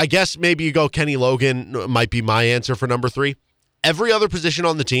 I guess maybe you go Kenny Logan might be my answer for number 3. Every other position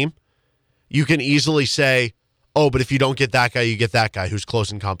on the team, you can easily say, oh, but if you don't get that guy, you get that guy who's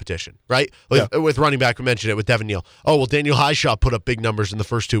close in competition, right? Like, with running back, we mentioned it with Devin Neal. Oh, well, Daniel Highshaw put up big numbers in the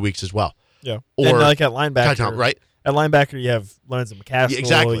first 2 weeks as well. Yeah. Or and like at linebacker, Tom, right? At linebacker, you have Lorenzo McCaskill. Yeah,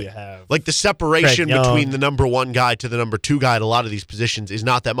 exactly. You have like the separation Craig Young. between the number 1 guy to the number 2 guy at a lot of these positions is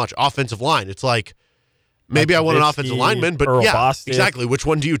not that much. Offensive line, it's like, maybe I want an offensive lineman, but Earl yeah, Bostic. exactly. Which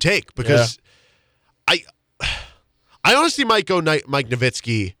one do you take? Because I honestly might go Mike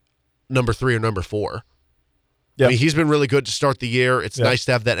Nowitzki number 3 or number 4. Yeah. I mean, he's been really good to start the year. It's nice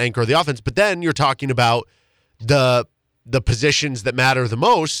to have that anchor of the offense. But then you're talking about the positions that matter the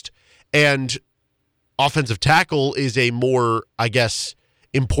most, and offensive tackle is a more, I guess,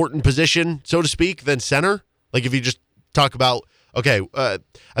 important position, so to speak, than center. Like if you just talk about, okay, I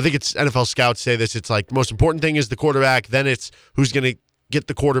think it's NFL scouts say this. It's like the most important thing is the quarterback. Then it's who's going to get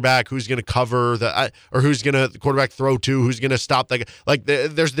the quarterback, who's going to cover or who's going to the quarterback throw to, who's going to stop that. Like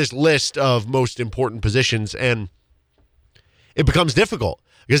there's this list of most important positions, and it becomes difficult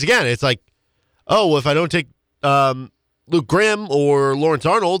because again, it's like, oh, well, if I don't take Luke Graham or Lawrence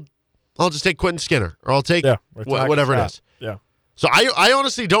Arnold, I'll just take Quentin Skinner, or I'll take whatever it is. Yeah. So I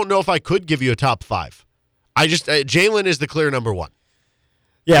honestly don't know if I could give you a top 5. I just Jalen is the clear number 1.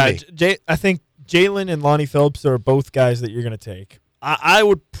 Yeah, I think Jalen and Lonnie Phelps are both guys that you're going to take. I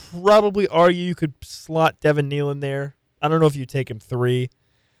would probably argue you could slot Devin Neal in there. I don't know if you take him 3.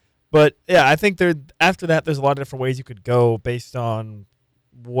 But, yeah, I think after that there's a lot of different ways you could go based on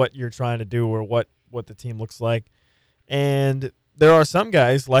what you're trying to do or what the team looks like. And there are some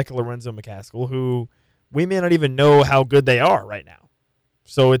guys like Lorenzo McCaskill who we may not even know how good they are right now.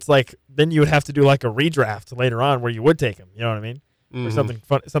 So it's like then you would have to do like a redraft later on where you would take him. You know what I mean? Mm-hmm. Or something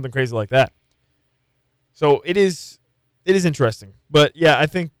fun, something crazy like that. So it is interesting. But, yeah, I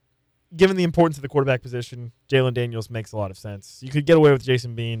think given the importance of the quarterback position, Jalen Daniels makes a lot of sense. You could get away with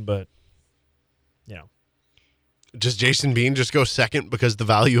Jason Bean, but, Does Jason Bean just go second because the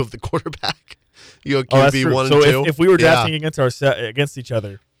value of the quarterback? You go that's QB true. 1 so and 2? if we were drafting against each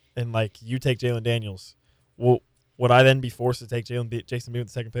other and, like, you take Jalen Daniels, well, would I then be forced to take Jason Bean with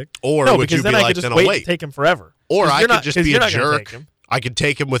the second pick? Or no, would because you then be I like, could just then wait I'll wait? and take him forever. Or I could just be a not gonna jerk. take him. I could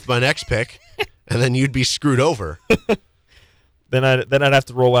take him with my next pick, and then you'd be screwed over. Then I'd have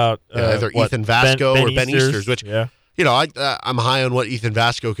to roll out Either Ethan Vasco or Ben Easters, which yeah. I'm high on what Ethan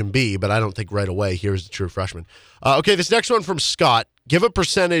Vasco can be, but I don't think right away here's the true freshman. Okay, this next one from Scott. Give a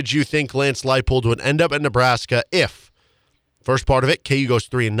percentage you think Lance Leipold would end up at Nebraska if, first part of it, KU goes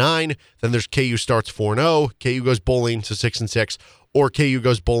 3-9, then there's KU starts 4-0, KU goes bowling to 6-6, or KU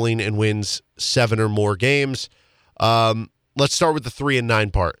goes bowling and wins 7 or more games. Let's start with the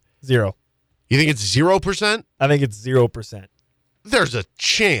 3-9 part. 0. You think it's 0%? I think it's 0%. There's a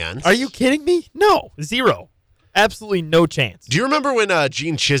chance. Are you kidding me? No, 0. Absolutely no chance. Do you remember when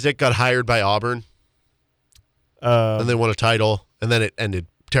Gene Chizik got hired by Auburn? And they won a title, and then it ended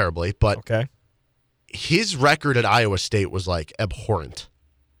terribly. But okay. His record at Iowa State was like abhorrent.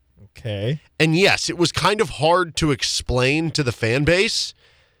 Okay. And yes, it was kind of hard to explain to the fan base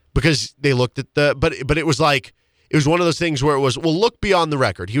because they looked at but it was like it was one of those things where it was, well, look beyond the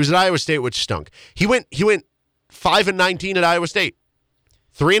record. He was at Iowa State, which stunk. He went 5-19 at Iowa State.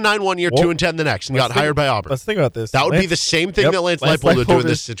 3-9 one year, 2-10 the next, and got hired by Auburn. Let's think about this. That would be the same thing that Lance Leipold would do in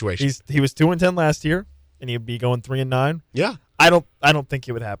this situation. He was 2-10 last year, and he'd be going 3-9. Yeah. I don't think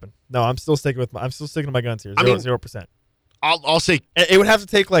it would happen. No, I'm still sticking to my guns here. 0%. I'll say it would have to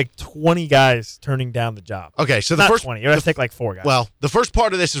take like 20 guys turning down the job. Okay, so Not 20. It would have to take like 4 guys. Well, the first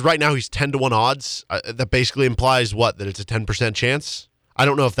part of this is right now he's 10-1 odds. That basically implies what? That it's a 10% chance. I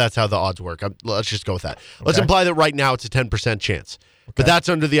don't know if that's how the odds work. Let's just go with that. Let's Okay. imply that right now it's a 10% chance. But that's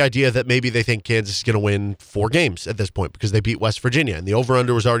under the idea that maybe they think Kansas is going to win 4 games at this point because they beat West Virginia. And the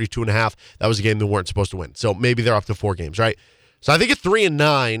over-under was already 2.5. That was a game they weren't supposed to win. So maybe they're up to 4 games, right? So I think at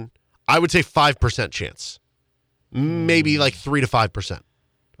 3-9, I would say 5% chance. Maybe like 3 to 5%.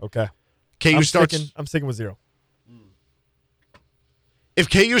 Okay. KU starts. I'm sticking with 0. If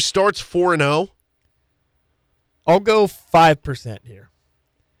KU starts 4-0, I'll go 5% here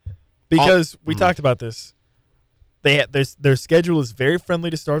because we talked about this. Their schedule is very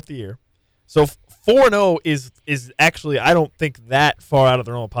friendly to start the year, so 4-0 is actually, I don't think, that far out of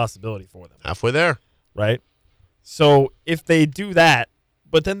their own possibility for them. halfway there. Right. So if they do that,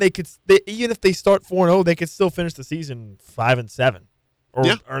 but then even if they start 4-0, they could still finish the season 5-7, or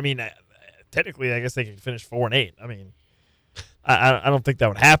I mean, technically, I guess they could finish 4-8. I mean, I don't think that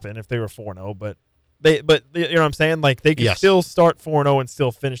would happen if they were 4-0, but you know what I'm saying? Like they could still start 4-0 and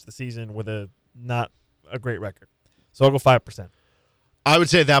still finish the season with not a great record. So I'll go 5%. I would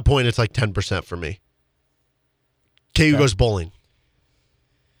say at that point it's like 10% for me. KU goes bowling.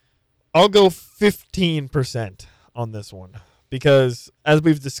 I'll go 15% on this one because, as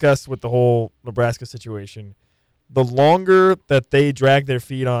we've discussed with the whole Nebraska situation, the longer that they drag their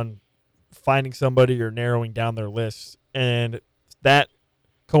feet on finding somebody or narrowing down their list, and that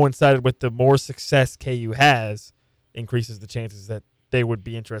coincided with the more success KU has, increases the chances that they would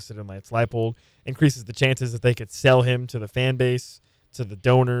be interested in Lance Leipold, increases the chances that they could sell him to the fan base, to the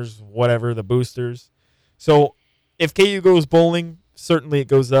donors, whatever, the boosters. So if KU goes bowling, certainly it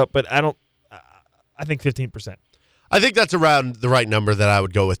goes up, but I think 15%. I think that's around the right number that I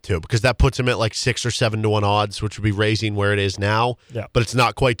would go with too, because that puts him at like 6 or 7 to 1 odds, which would be raising where it is now. Yeah. But it's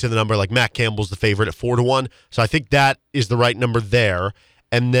not quite to the number. Like Matt Campbell's the favorite at 4 to 1. So I think that is the right number there.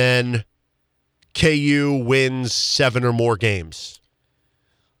 And then KU wins 7 or more games.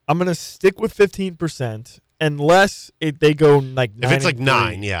 I'm going to stick with 15% unless they go like 9. If it's like 9-3.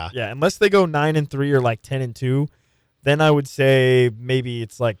 9, yeah. Yeah, unless they go 9-3 or like 10-2, then I would say maybe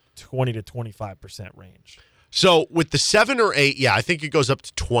it's like 20 to 25% range. So with the 7 or 8, yeah, I think it goes up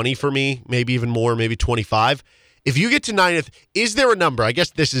to 20 for me, maybe even more, maybe 25. If you get to 9th, is there a number? I guess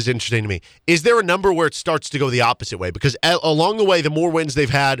this is interesting to me. Is there a number where it starts to go the opposite way? Because along the way, the more wins they've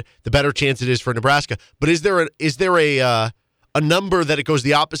had, the better chance it is for Nebraska. But is there a number that it goes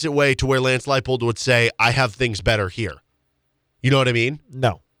the opposite way to where Lance Leipold would say, I have things better here? You know what I mean?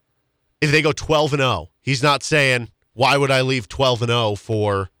 No. If they go 12-0, he's not saying, why would I leave 12-0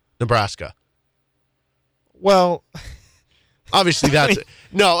 for Nebraska? Well, obviously that's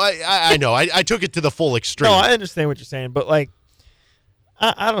no. I know. I took it to the full extreme. No, I understand what you're saying, but like,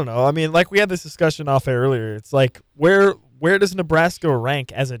 I don't know. I mean, like we had this discussion off air earlier. It's like where does Nebraska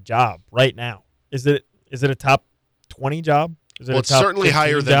rank as a job right now? Is it a top 20 job? Is it well, a it's top certainly 15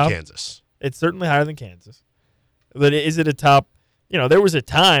 higher than job? Kansas. It's certainly higher than Kansas. But is it a top? You know, there was a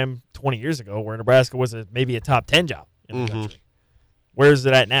time 20 years ago where Nebraska was maybe a top 10 job in the country. Where is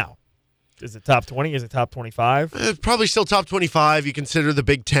it at now? Is it top 20? Is it top 25? Probably still top 25. You consider the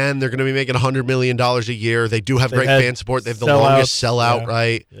Big Ten. They're going to be making $100 million a year. They do have great fan support. They have the longest sellout,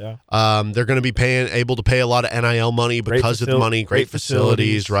 right? Yeah. They're going to be able to pay a lot of NIL money because of the money. Great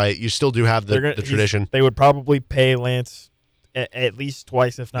facilities, right? You still do have the tradition. They would probably pay Lance at least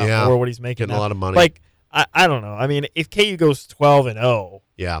twice, if not more, what he's making. Getting a lot of money. Like, I don't know. I mean, if KU goes 12-0,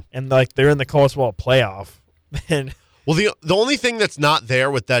 and like they're in the college football playoff, then. Well, the only thing that's not there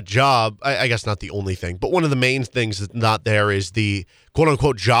with that job, I guess not the only thing, but one of the main things that's not there is the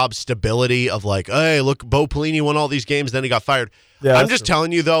quote-unquote job stability of like, hey, look, Bo Pelini won all these games, then he got fired. Yeah, I'm just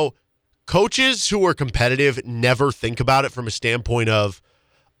telling you, though, coaches who are competitive never think about it from a standpoint of,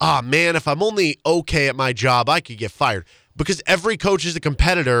 man, if I'm only okay at my job, I could get fired. Because every coach is a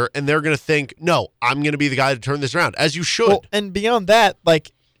competitor, and they're going to think, no, I'm going to be the guy to turn this around, as you should. Well, and beyond that,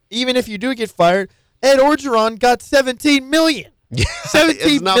 like, even if you do get fired, Ed Orgeron got $17 million. Yeah,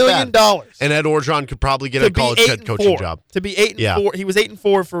 $17 million. And Ed Orgeron could probably get a college head coaching job. To be 8-4, he was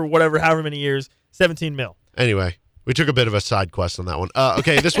 8-4 for however many years, $17 million. Anyway, we took a bit of a side quest on that one.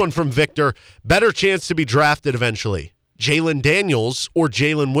 Okay, this one from Victor. Better chance to be drafted eventually, Jalen Daniels or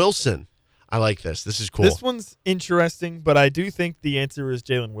Jalen Wilson? I like this. This is cool. This one's interesting, but I do think the answer is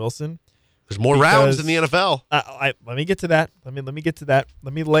Jalen Wilson. There's more rounds in the NFL. Let me get to that. Let me get to that.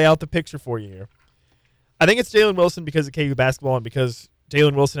 Let me lay out the picture for you here. I think it's Jalen Wilson because of KU basketball and because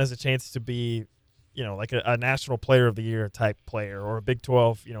Jalen Wilson has a chance to be, like a National Player of the Year type player or a Big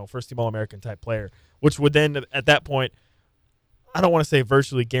 12, first team All-American type player, which would then at that point, I don't want to say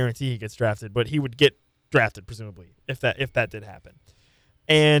virtually guarantee he gets drafted, but he would get drafted presumably if that did happen.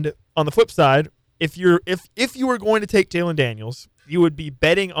 And on the flip side, if you were going to take Jalen Daniels, you would be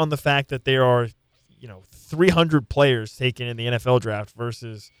betting on the fact that there are, 300 players taken in the NFL draft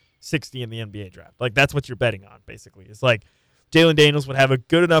versus 60 in the NBA draft. Like, that's what you're betting on, basically. It's like Jalen Daniels would have a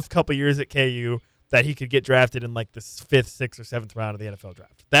good enough couple years at KU that he could get drafted in like the 5th, 6th, or 7th round of the NFL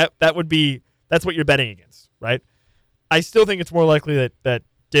draft. That's what you're betting against, right? I still think it's more likely that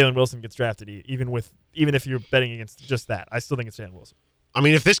Jalen Wilson gets drafted, even if you're betting against just that. I still think it's Jalen Wilson. I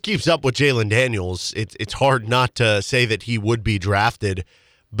mean, if this keeps up with Jalen Daniels, it's hard not to say that he would be drafted.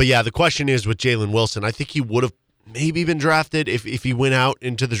 But yeah, the question is with Jalen Wilson, I think he would have maybe been drafted if he went out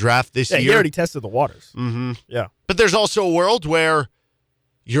into the draft this year. He already tested the waters. Mm-hmm. Yeah. But there's also a world where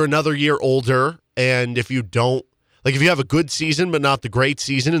you're another year older, and if you have a good season but not the great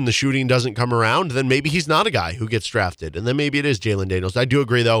season and the shooting doesn't come around, then maybe he's not a guy who gets drafted. And then maybe it is Jalen Daniels. I do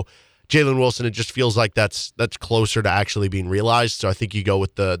agree, though, Jalen Wilson, it just feels like that's closer to actually being realized. So I think you go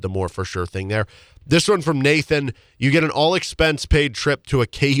with the more for sure thing there. This one from Nathan, you get an all-expense-paid trip to a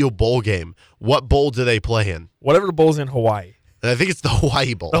KU bowl game. What bowl do they play in? Whatever the bowl's in Hawaii. And I think it's the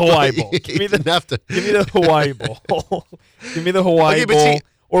Hawaii Bowl. The Hawaii Bowl. Give me the Hawaii Bowl. Give me the Hawaii Bowl.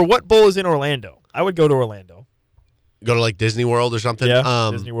 Or what bowl is in Orlando? I would go to Orlando. Go to like Disney World or something?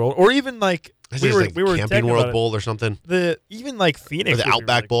 Yeah, Disney World. Or even like we were Camping World Bowl or something. Even like Phoenix. Or the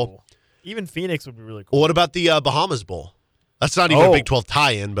Outback Bowl. Cool. Even Phoenix would be really cool. Well, what about the Bahamas Bowl? That's not even a Big 12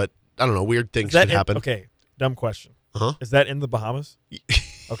 tie-in, but I don't know. Weird things could happen. Okay, dumb question. Uh-huh. Is that in the Bahamas?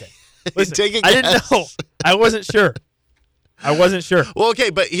 Okay. Listen, take a guess. I didn't know. I wasn't sure. Well, okay,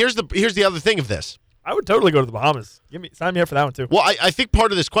 but here's the other thing of this. I would totally go to the Bahamas. Sign me up for that one too. Well, I think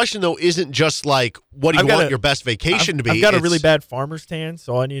part of this question though isn't just like what do you want your best vacation to be. I've got a really bad farmer's tan,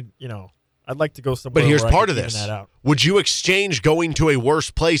 so I need I'd like to go somewhere. But here's where part I of can this. even that out. Would you exchange going to a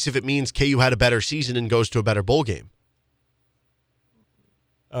worse place if it means KU had a better season and goes to a better bowl game?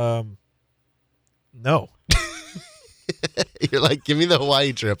 No. You're like, give me the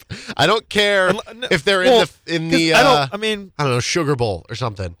Hawaii trip. I don't care if they're in the I don't know, Sugar Bowl or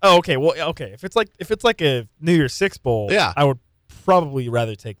something. Oh, okay. Well, okay. If it's like a New Year's Six bowl, yeah, I would probably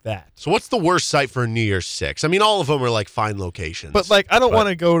rather take that. So what's the worst site for a New Year's Six? I mean, all of them are like fine locations. But like, I don't want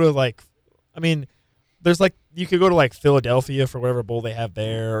to go to there's like, you could go to like Philadelphia for whatever bowl they have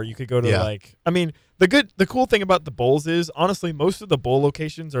there, or you could go to the cool thing about the bowls is honestly most of the bowl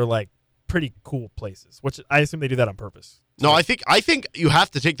locations are like pretty cool places, which I assume they do that on purpose. So, no, I think you have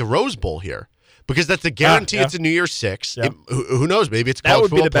to take the Rose Bowl here because that's a guarantee. It's a New Year's Six. Yeah. Who knows? Maybe it's a that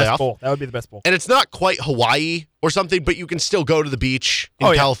college would be the football best playoff. bowl. That would be the best bowl. And it's not quite Hawaii or something, but you can still go to the beach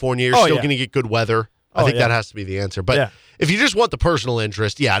in California. You're still going to get good weather. I think that has to be the answer. But if you just want the personal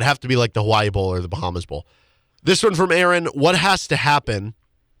interest, it'd have to be like the Hawaii Bowl or the Bahamas Bowl. This one from Aaron, what has to happen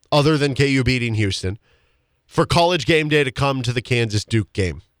other than KU beating Houston for College Game Day to come to the Kansas-Duke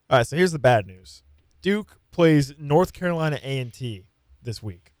game? All right, so here's the bad news. Duke plays North Carolina A&T this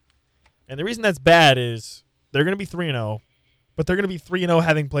week. And the reason that's bad is they're going to be 3-0, but they're going to be 3-0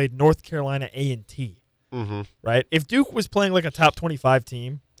 having played North Carolina A&T. Mm-hmm. Right? If Duke was playing like a top 25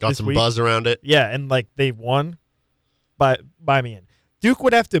 team got some buzz around it. Yeah, and like they won by me in. Duke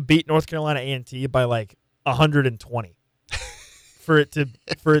would have to beat North Carolina A&T by like 120 for it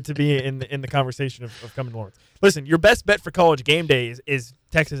to be in the conversation of coming north. Listen, your best bet for College Game Day is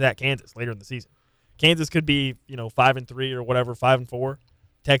Texas at Kansas later in the season. Kansas could be 5-3 or whatever, 5-4.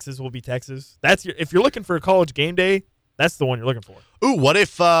 Texas will be Texas. If you're looking for a College Game Day, that's the one you're looking for. Ooh, what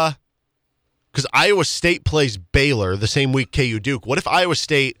if because Iowa State plays Baylor the same week KU Duke? What if Iowa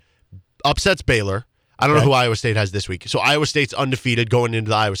State upsets Baylor? I don't know who Iowa State has this week. So Iowa State's undefeated going into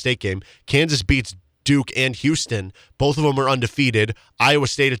the Iowa State game. Kansas beats Duke and Houston. Both of them are undefeated. Iowa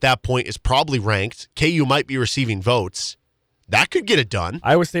State at that point is probably ranked. KU might be receiving votes. That could get it done.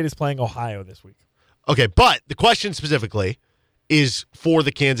 Iowa State is playing Ohio this week. Okay, but the question specifically is for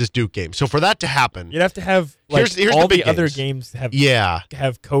the Kansas-Duke game. So for that to happen, you'd have to have here's all the other games have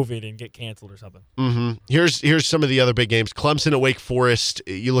COVID and get canceled or something. Mm-hmm. Here's some of the other big games. Clemson at Wake Forest.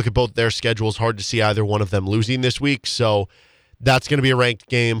 You look at both their schedules, hard to see either one of them losing this week. So that's going to be a ranked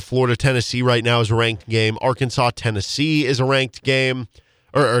game. Florida-Tennessee right now is a ranked game. Arkansas-Tennessee is a ranked game.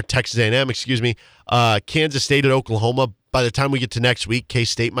 Or Texas A&M, excuse me. Kansas State at Oklahoma. By the time we get to next week,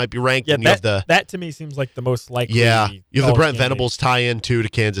 K-State might be ranked. Yeah, and you have that to me seems like the most likely. Yeah, you have the Brent Venables tie-in too to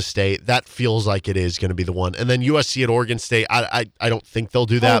Kansas State. That feels like it is going to be the one. And then USC at Oregon State. I don't think they'll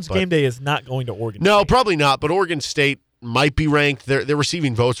do that. College Game Day is not going to Oregon. No, State. probably not. But Oregon State might be ranked. They're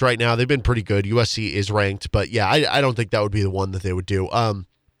receiving votes right now. They've been pretty good. USC is ranked, but yeah, I don't think that would be the one that they would do.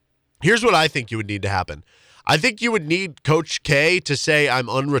 Here's what I think you would need to happen. I think you would need Coach K to say, I'm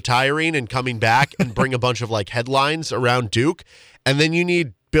unretiring and coming back and bring a bunch of like headlines around Duke. And then you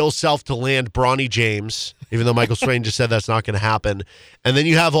need Bill Self to land Bronny James, even though Michael Strain just said that's not going to happen. And then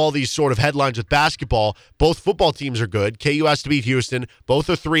you have all these sort of headlines with basketball. Both football teams are good. KU has to beat Houston. Both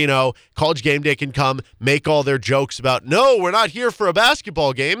are 3-0. College Game Day can come, make all their jokes about, no, we're not here for a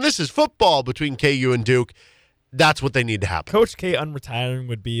basketball game. This is football between KU and Duke. That's what they need to happen. Coach K unretiring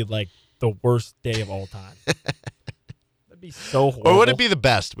would be like the worst day of all time. That'd be so horrible. Or would it be the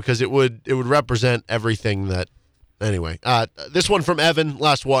best? Because it would represent everything that. Anyway, this one from Evan,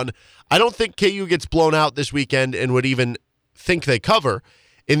 last one. I don't think KU gets blown out this weekend and would even think they cover.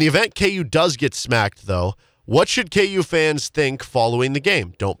 In the event KU does get smacked, though, what should KU fans think following the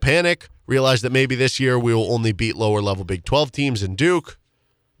game? Don't panic. Realize that maybe this year we will only beat lower-level Big 12 teams in Duke.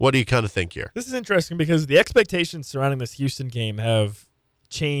 What do you kind of think here? This is interesting because the expectations surrounding this Houston game have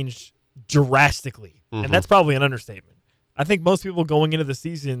changed drastically, and that's probably an understatement. I think most people going into the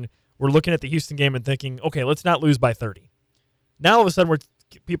season were looking at the Houston game and thinking, okay, let's not lose by 30. Now all of a sudden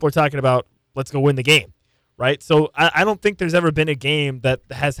people are talking about let's go win the game, right? So I don't think there's ever been a game that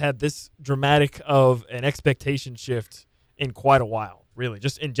has had this dramatic of an expectation shift in quite a while, really,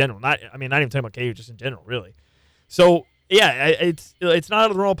 just in general. Not even talking about KU, just in general, really. So yeah, it's not out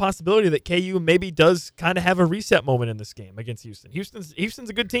of the realm of possibility that KU maybe does kind of have a reset moment in this game against Houston. Houston's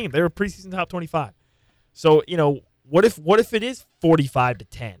a good team. They're a preseason top 25. So, what if it is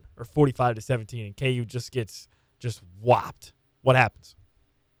 45-10 or 45-17 and KU just gets whopped? What happens?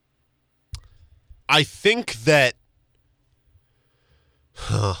 I think that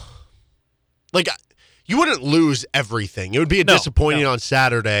you wouldn't lose everything. It would be disappointing on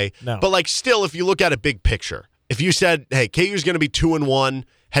Saturday. No. But still, if you look at it big picture, if you said, hey, KU's going to be 2-1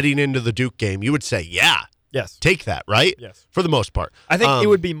 heading into the Duke game, you would say, yeah. Yes. Take that, right? Yes. For the most part. I think it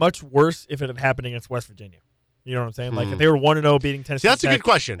would be much worse if it had happened against West Virginia. You know what I'm saying? Like if they were 1-0 beating Tennessee. See, that's Tech, a good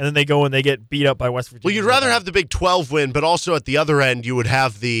question. And then they go and they get beat up by West Virginia. Well, you'd rather have the Big 12 win, but also at the other end, you would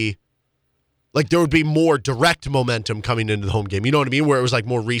have there would be more direct momentum coming into the home game. You know what I mean? Where it was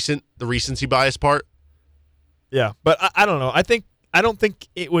more recent, the recency bias part. Yeah, but I don't know. I don't think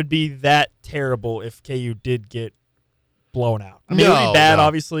it would be that terrible if KU did get blown out. I mean, it would be bad,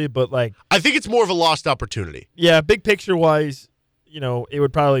 obviously, but I think it's more of a lost opportunity. Yeah, big picture wise, it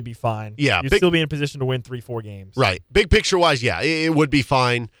would probably be fine. Yeah, you'd still be in a position to win 3-4 games. Right. Big picture wise, yeah, it would be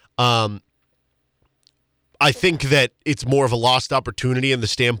fine. I think that it's more of a lost opportunity in the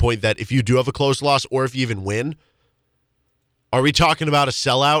standpoint that if you do have a close loss or if you even win, are we talking about a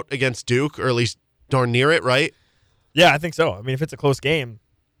sellout against Duke or at least darn near it, right? Yeah, I think so. I mean, if it's a close game,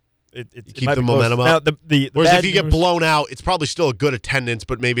 it keep might the be momentum close. up. Now, whereas if you get blown out, it's probably still a good attendance,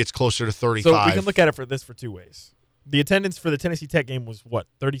 but maybe it's closer to 35. So we can look at it for two ways. The attendance for the Tennessee Tech game was what,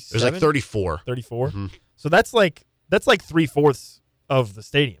 37? It was 34. 34? Mm-hmm. So that's like 3/4 of the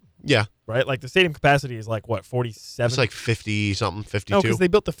stadium. Yeah. Right? The stadium capacity is what, 47? It's 50-something, 52. No, because they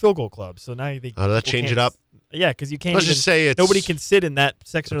built the field goal club. So now did that change it up? Yeah, because you can't Let's just say nobody can sit in that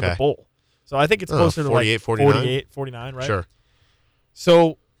section of the bowl. So I think it's closer to 48, 49? 48, 49, right? Sure.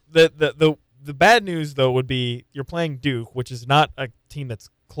 So the bad news, though, would be you're playing Duke, which is not a team that's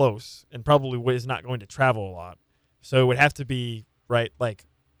close and probably is not going to travel a lot. So it would have to be,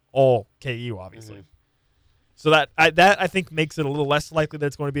 all KU, obviously. Mm-hmm. So that I think makes it a little less likely that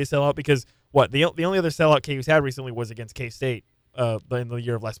it's going to be a sellout because the only other sellout KU's had recently was against K-State in the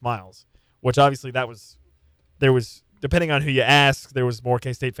year of Les Miles, which obviously there was, depending on who you ask, there was more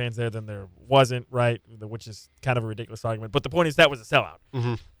K-State fans there than there wasn't, right? Which is kind of a ridiculous argument. But the point is that was a sellout.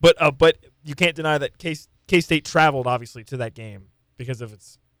 Mm-hmm. But you can't deny that K-State traveled obviously to that game because of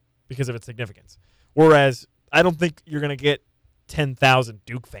its significance. Whereas I don't think you're going to get 10,000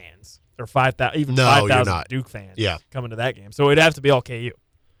 Duke fans or 5,000 even 5,000 Duke fans coming to that game. So it'd have to be all KU.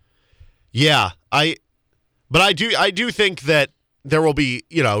 Yeah, but I do think that there will be,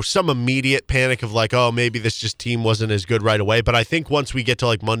 some immediate panic of oh, maybe this team wasn't as good right away. But I think once we get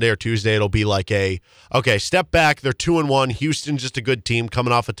to Monday or Tuesday, it'll be okay, step back. They're 2-1. Houston's just a good team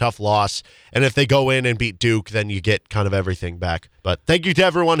coming off a tough loss. And if they go in and beat Duke, then you get kind of everything back. But thank you to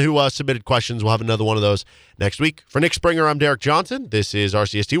everyone who submitted questions. We'll have another one of those next week. For Nick Springer, I'm Derek Johnson. This is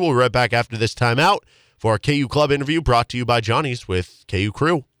RCST. We'll be right back after this timeout for our KU Club interview brought to you by Johnny's with KU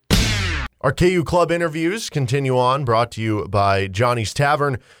Crew. Our KU Club interviews continue on, brought to you by Johnny's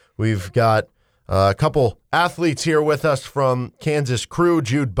Tavern. We've got a couple athletes here with us from Kansas Crew,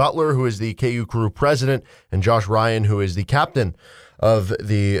 Jude Butler, who is the KU Crew president, and Josh Ryan, who is the captain of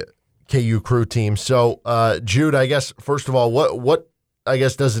the KU Crew team. So, Jude, I guess, first of all, what I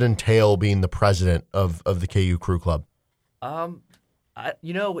guess does it entail being the president of the KU Crew Club?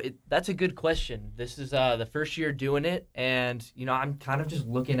 That's a good question. This is the first year doing it, and I'm kind of just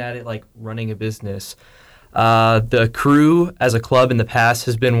looking at it like running a business. The Crew as a club in the past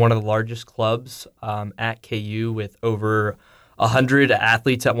has been one of the largest clubs at KU with over 100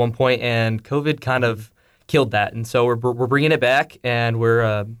 athletes at one point, and COVID kind of killed that. And so we're bringing it back, and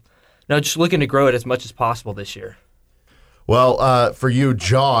we're just looking to grow it as much as possible this year. Well, for you,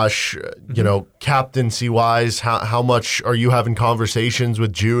 Josh, captaincy-wise, how much are you having conversations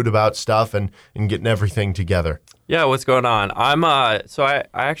with Jude about stuff and getting everything together? Yeah, what's going on? I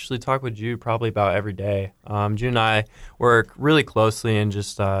actually talk with Jude probably about every day. Jude and I work really closely in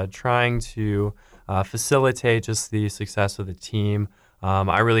just trying to facilitate just the success of the team.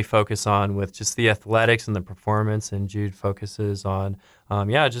 I really focus on with just the athletics and the performance, and Jude focuses on,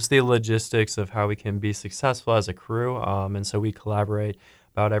 just the logistics of how we can be successful as a crew. And so we collaborate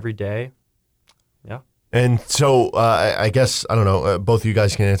about every day. Yeah. And so I guess, I don't know, both of you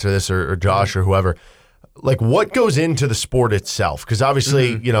guys can answer this, or Josh or whoever. Like, what goes into the sport itself? Because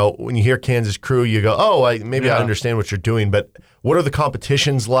obviously, when you hear Kansas Crew, you go, I understand what you're doing, but what are the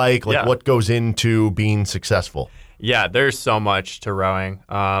competitions like? What goes into being successful? Yeah, there's so much to rowing.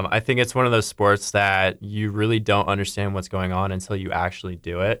 I think it's one of those sports that you really don't understand what's going on until you actually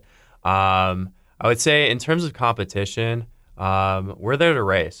do it. I would say in terms of competition, we're there to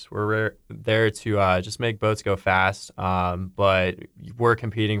race. We're there to just make boats go fast, but we're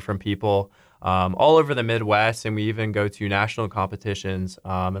competing from people all over the Midwest, and we even go to national competitions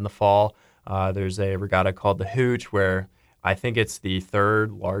in the fall. There's a regatta called the Hooch, where I think it's the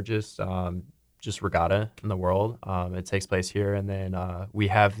third largest just regatta in the world. It takes place here. And then we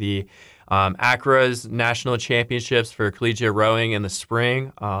have the ACRA's National Championships for collegiate rowing in the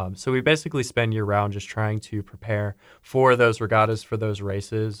spring. So we basically spend year round just trying to prepare for those regattas, for those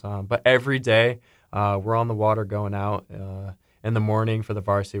races. But every day we're on the water going out. In the morning for the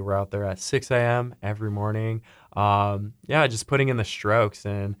varsity, we're out there at 6 a.m. every morning. Just putting in the strokes.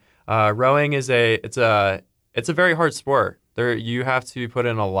 And rowing is it's a very hard sport. You have to put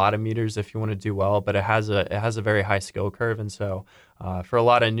in a lot of meters if you want to do well, but it has a very high skill curve. And so for a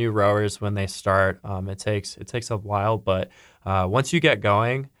lot of new rowers, when they start, it takes a while. But once you get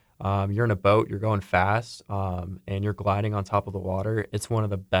going, you're in a boat, you're going fast, and you're gliding on top of the water. It's one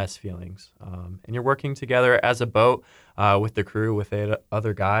of the best feelings. And you're working together as a boat with the crew, with 8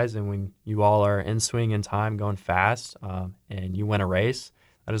 other guys. And when you all are in swing in time, going fast, and you win a race,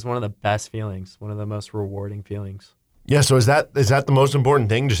 that is one of the best feelings, one of the most rewarding feelings. Yeah, so is that the most important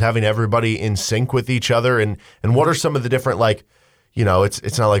thing, just having everybody in sync with each other? And what are some of the different,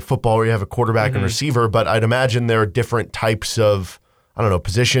 it's not like football where you have a quarterback and receiver, but I'd imagine there are different types of,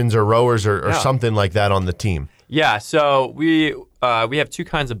 positions or rowers or something like that on the team. Yeah, so we have 2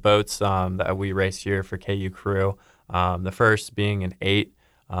 kinds of boats that we race here for KU Crew. The first being an 8,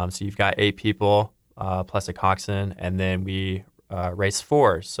 so you've got 8 people plus a coxswain, and then we race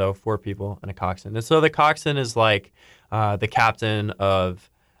 4, so 4 people and a coxswain. And so the coxswain is like the captain of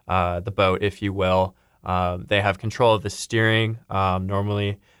the boat, if you will. They have control of the steering.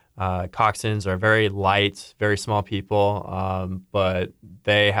 Normally, coxswains are very light, very small people, but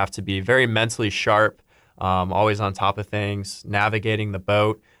they have to be very mentally sharp, always on top of things, navigating the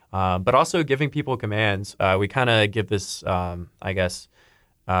boat, but also giving people commands. We kind of give this,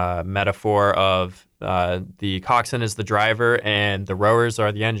 metaphor of the coxswain is the driver and the rowers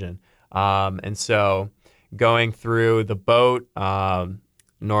are the engine. And so going through the boat,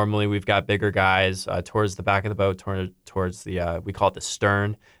 normally we've got bigger guys towards the back of the boat, towards the, we call it the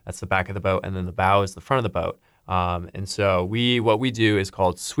stern. That's the back of the boat. And then the bow is the front of the boat. And so what we do is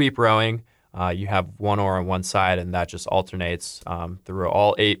called sweep rowing. You have one oar on one side, and that just alternates through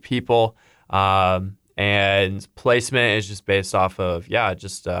all 8 people. And placement is just based off of,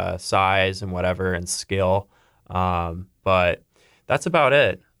 size and whatever and skill. But that's about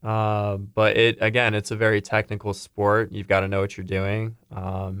it. But it's a very technical sport. You've got to know what you're doing.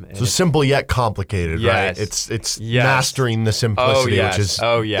 So simple yet complicated, yes. right? It's mastering the simplicity, which is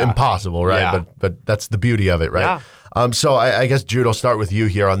impossible, right? Yeah. But that's the beauty of it, right? Yeah. So I guess, Jude, I'll start with you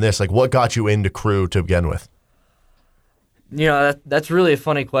here on this. Like, what got you into Crew to begin with? That's really a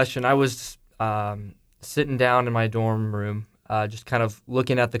funny question. I was sitting down in my dorm room, just kind of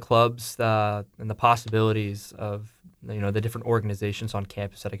looking at the clubs and the possibilities of the different organizations on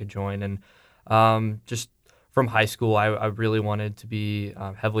campus that I could join. And just from high school, I really wanted to be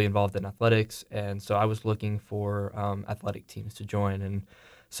heavily involved in athletics. And so I was looking for athletic teams to join. And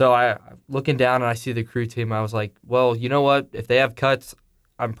so I looking down and I see the Crew team. I was like, well, you know what? If they have cuts,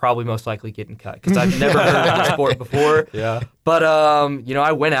 I'm probably most likely getting cut because I've never heard of the sport before. Yeah. But,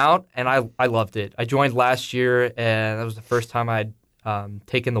 I went out and I loved it. I joined last year, and that was the first time I'd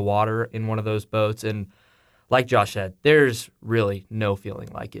taken the water in one of those boats. And like Josh said, there's really no feeling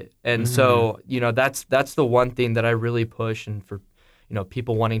like it. And so, that's the one thing that I really push, and for,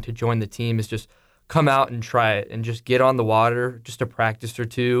 people wanting to join the team is just come out and try it and just get on the water, just a practice or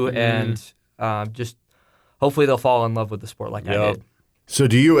two, and just hopefully they'll fall in love with the sport like I did. So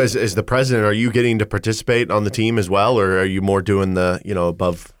do you, as the president, are you getting to participate on the team as well, or are you more doing the,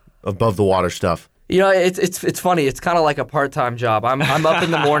 above the water stuff? It's funny. It's kind of like a part-time job. I'm up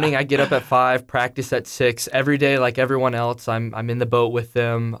in the morning. I get up at 5, practice at 6 every day, like everyone else. I'm in the boat with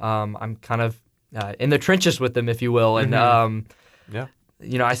them. I'm kind of in the trenches with them, if you will. And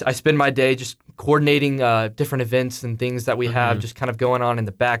I spend my day just coordinating different events and things that we have just kind of going on in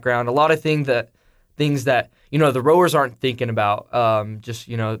the background. A lot of things that the rowers aren't thinking about.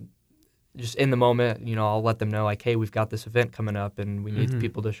 Just in the moment, I'll let them know, like, hey, we've got this event coming up and we need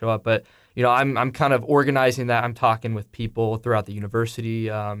people to show up. But, I'm kind of organizing that. I'm talking with people throughout the university,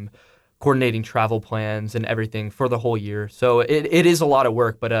 coordinating travel plans and everything for the whole year. So it is a lot of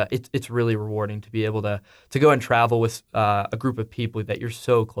work, but it's really rewarding to be able to go and travel with a group of people that you're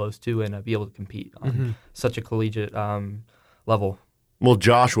so close to and be able to compete on such a collegiate level. Well,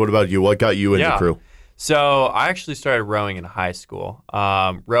 Josh, what about you? What got you into crew? So I actually started rowing in high school.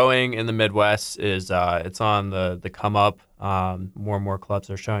 Rowing in the Midwest is it's on the come up. More and more clubs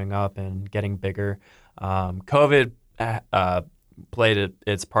are showing up and getting bigger. COVID played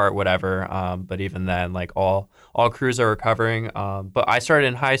its part, whatever. But even then, like all crews are recovering. But I started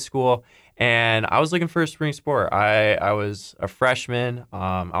in high school, and I was looking for a spring sport. I was a freshman.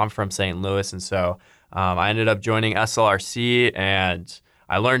 I'm from St. Louis, and so I ended up joining SLRC, and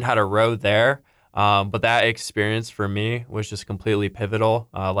I learned how to row there. But that experience for me was just completely pivotal.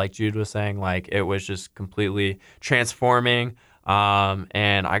 Like Jude was saying, like it was just completely transforming.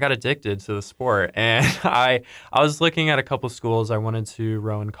 And I got addicted to the sport. And I was looking at a couple schools I wanted to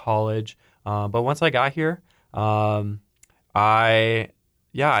row in college. But once I got here, I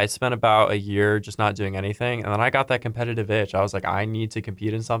spent about a year just not doing anything. And then I got that competitive itch. I was like, I need to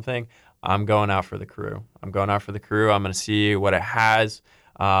compete in something. I'm going out for the crew. I'm going to see what it has.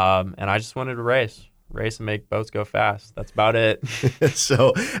 And I just wanted to race and make boats go fast. That's about it.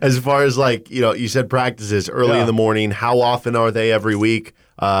 So as far as you said practices early in the morning, how often are they every week?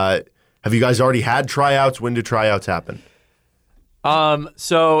 Have you guys already had tryouts? When do tryouts happen?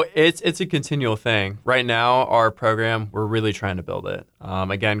 So it's a continual thing. Right now, our program, we're really trying to build it.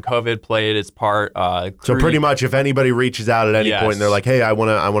 Again, COVID played its part. So pretty much if anybody reaches out at any point and they're like, hey, I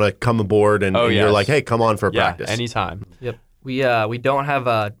want to come aboard and you're like, hey, come on for a practice. Anytime. Yep. We don't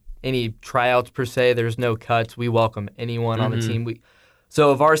have any tryouts per se. There's no cuts. We welcome anyone on the team.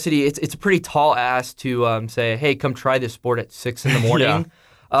 So varsity, it's a pretty tall ask to say, hey, come try this sport at 6 in the morning.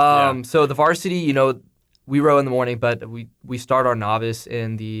 So the varsity, we row in the morning, but we start our novice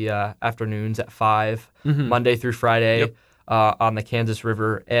in the afternoons at 5, Monday through Friday on the Kansas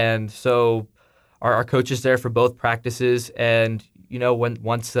River. And so our coach is there for both practices. And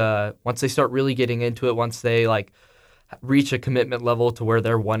once they start really getting into it, once they reach a commitment level to where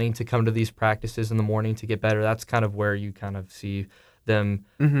they're wanting to come to these practices in the morning to get better, that's kind of where you kind of see them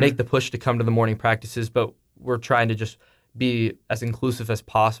make the push to come to the morning practices. But we're trying to just be as inclusive as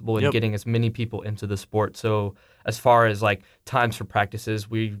possible in getting as many people into the sport. So as far as times for practices,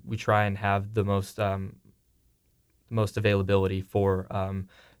 we try and have the most availability for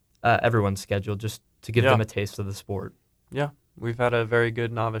everyone's schedule, just to give them a taste of the sport. Yeah, we've had a very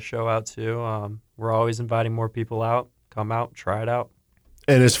good novice show out too. We're always inviting more people out. Come out, try it out.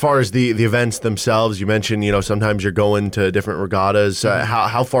 And as far as the events themselves, you mentioned, sometimes you're going to different regattas.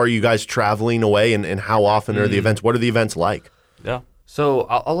 How far are you guys traveling away, and how often are the events? What are the events like? Yeah. So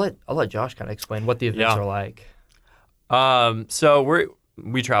I'll let Josh kind of explain what the events are like. So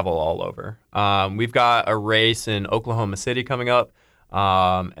we travel all over. We've got a race in Oklahoma City coming up,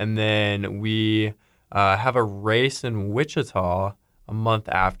 and then we have a race in Wichita a month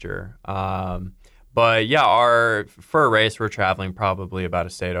after. But yeah, for a race, we're traveling probably about a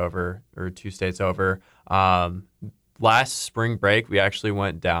state over or 2 states over. Last spring break, we actually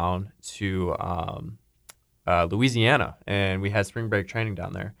went down to Louisiana, and we had spring break training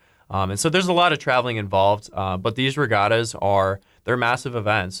down there. And so there's a lot of traveling involved. But these regattas they're massive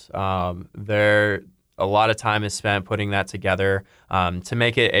events. A lot of time is spent putting that together to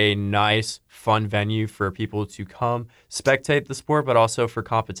make it a nice, fun venue for people to come spectate the sport, but also for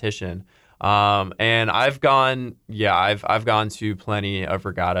competition. And I've gone to plenty of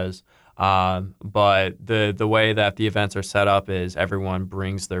regattas. But the way that the events are set up is everyone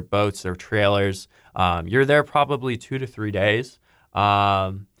brings their boats, their trailers. You're there probably 2 to 3 days,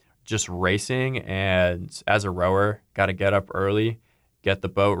 just racing. And as a rower, got to get up early, get the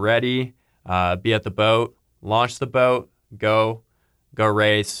boat ready, be at the boat, launch the boat, go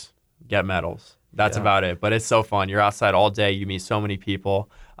race, get medals. That's about it. But it's so fun. You're outside all day. You meet so many people.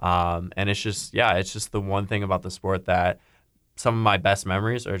 And it's just the one thing about the sport that some of my best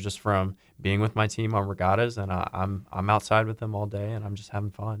memories are just from being with my team on regattas, and I'm outside with them all day, and I'm just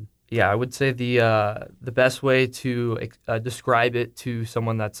having fun. Yeah, I would say the best way to describe it to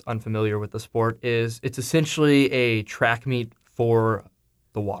someone that's unfamiliar with the sport is it's essentially a track meet for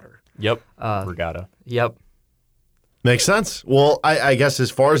the water. Yep, regatta. Yep. Makes sense. Well, I guess as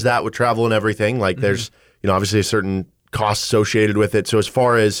far as that with travel and everything, like there's, obviously a certain cost associated with it. So as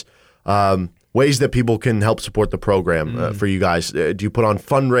far as ways that people can help support the program for you guys, do you put on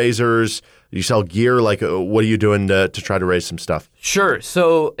fundraisers? Do you sell gear? Like, what are you doing to try to raise some stuff? Sure.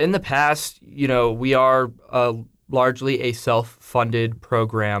 So in the past, we are largely a self-funded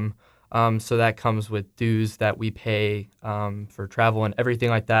program. So that comes with dues that we pay for travel and everything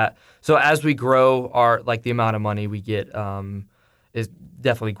like that. So as we grow, the amount of money we get is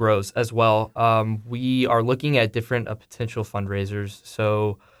definitely grows as well. We are looking at different potential fundraisers.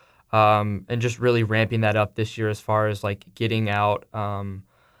 So and just really ramping that up this year as far as like getting out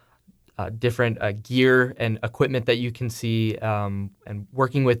different gear and equipment that you can see, and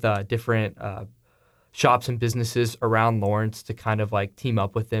working with different shops and businesses around Lawrence to kind of like team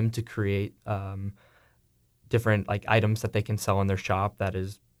up with them to create different like items that they can sell in their shop that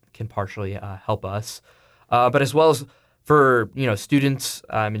can partially help us, but as well as for students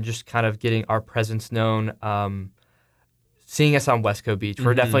and just kind of getting our presence known. Seeing us on Westco Beach,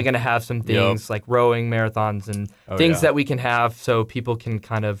 we're definitely going to have some things like rowing marathons and things that we can have so people can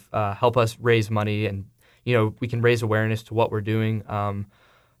kind of help us raise money, and we can raise awareness to what we're doing.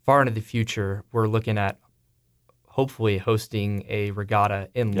 Far into the future, we're looking at hopefully hosting a regatta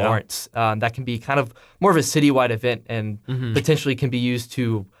in Lawrence that can be kind of more of a citywide event and potentially can be used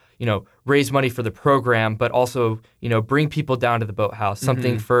to raise money for the program, but also bring people down to the boathouse,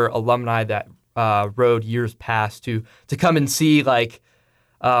 something for alumni that rode years past to come and see like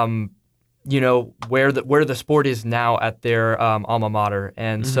where the sport is now at their alma mater,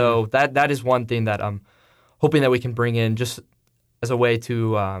 and so that is one thing that I'm hoping that we can bring in just as a way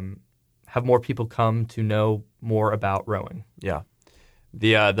to have more people come to know more about rowing. Yeah,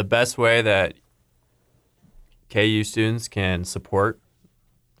 the best way that KU students can support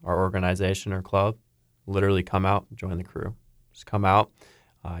our organization or club, literally come out, join the crew. Just come out.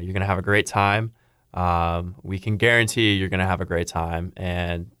 You're going to have a great time. We can guarantee you're going to have a great time,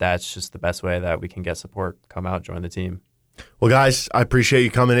 and that's just the best way that we can get support. Come out, join the team. Well, guys, I appreciate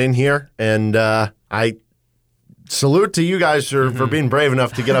you coming in here, and I salute to you guys for being brave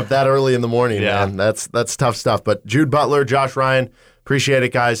enough to get up that early in the morning, man. That's tough stuff. But Jude Butler, Josh Ryan, appreciate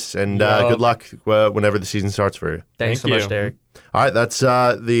it, guys, and good luck whenever the season starts for you. Thanks so much, Derek. All right, that's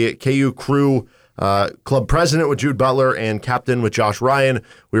the KU Crew club president with Jude Butler and captain with Josh Ryan.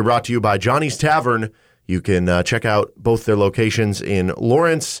 We were brought to you by Johnny's Tavern. You can check out both their locations in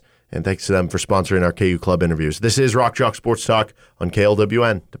Lawrence, and thanks to them for sponsoring our KU club interviews. This is Rock Chalk Sports Talk on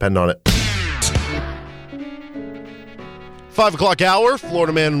KLWN. Depend on it. 5 o'clock hour,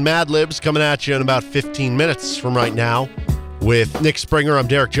 Florida Man Mad Libs coming at you in about 15 minutes from right now. With Nick Springer, I'm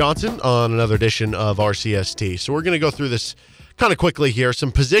Derek Johnson on another edition of RCST. So we're going to go through this kind of quickly here.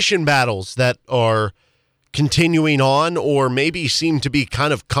 Some position battles that are continuing on or maybe seem to be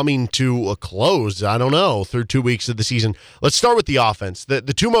kind of coming to a close, I don't know, through 2 weeks of the season. Let's start with the offense. The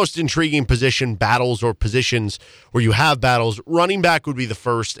two most intriguing position battles or positions where you have battles, running back would be the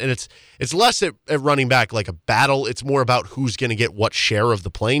first, and it's less at running back like a battle. It's more about who's going to get what share of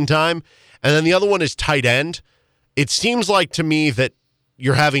the playing time. And then the other one is tight end. It seems like to me that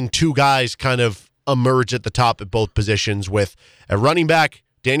you're having two guys kind of emerge at the top at both positions with a running back,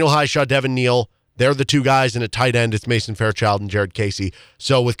 Daniel Highshaw, Devin Neal. They're the two guys, and at tight end, it's Mason Fairchild and Jared Casey.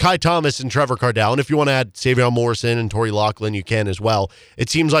 So with Kai Thomas and Trevor Cardell, and if you want to add Savion Morrison and Torrey Laughlin, you can as well. It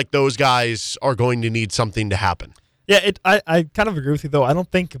seems like those guys are going to need something to happen. Yeah, I kind of agree with you, though. I don't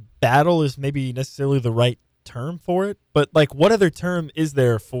think battle is maybe necessarily the right term for it, but like what other term is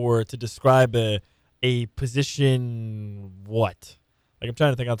there to describe a position what? Like I'm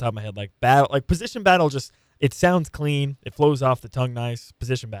trying to think on top of my head, like battle, like position battle. Just it sounds clean, it flows off the tongue nice.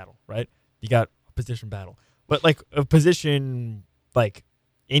 Position battle, right? You got a position battle, but like a position like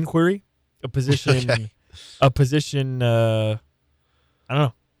inquiry, a position, okay. a position. I don't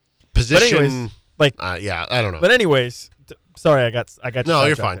know. Position, but anyways, like yeah, I don't know. But anyways, sorry, I got. No,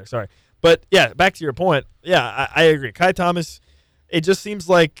 you're fine. There, sorry, but yeah, back to your point. Yeah, I agree. Kai Thomas. It just seems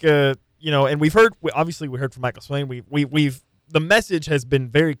like and we've heard. Obviously, we heard from Michael Swain. We've the message has been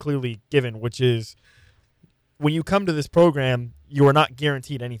very clearly given, which is when you come to this program, you are not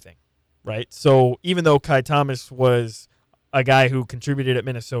guaranteed anything. right? So even though Kai Thomas was a guy who contributed at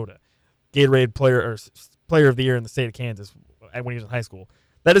Minnesota, Gatorade player of the year in the state of Kansas when he was in high school,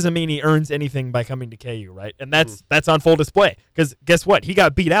 that doesn't mean he earns anything by coming to KU, right? And that's on full display because guess what? He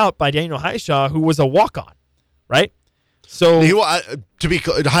got beat out by Daniel Highshaw, who was a walk-on, right? So to be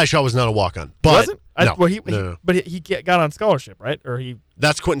Highshaw was not a walk-on, but wasn't? No. But he got on scholarship, right? Or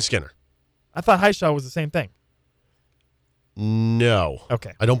that's Quentin Skinner. I thought Highshaw was the same thing. No.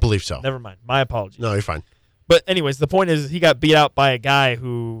 Okay. I don't believe so. Never mind. My apologies. No, you're fine. But anyways, the point is he got beat out by a guy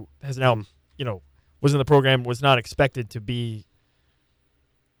who has now, was in the program, was not expected to be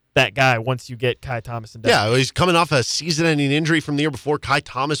that guy once you get Kai Thomas and Yeah, he's coming off a season-ending injury from the year before. Kai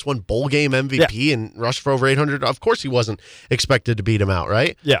Thomas won bowl game MVP and rushed for over 800. Of course he wasn't expected to beat him out,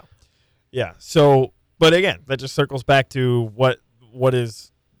 right? Yeah. Yeah. So, but again, that just circles back to what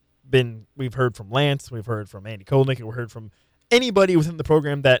has been, we've heard from Lance, we've heard from Andy Kolnick, and we've heard from anybody within the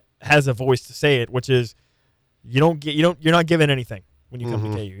program that has a voice to say it, which is you're not given anything when you come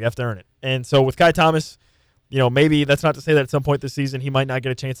to KU. You have to earn it. And so with Kai Thomas, maybe that's not to say that at some point this season he might not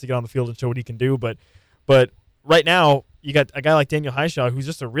get a chance to get on the field and show what he can do, but right now you got a guy like Daniel Highshaw who's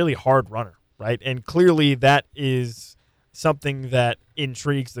just a really hard runner, right? And clearly that is something that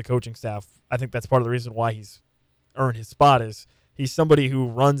intrigues the coaching staff. I think that's part of the reason why he's earned his spot is he's somebody who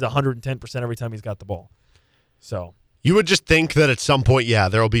runs 110% every time he's got the ball. So you would just think that at some point,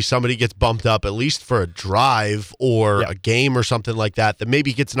 there will be somebody gets bumped up at least for a drive or a game or something like that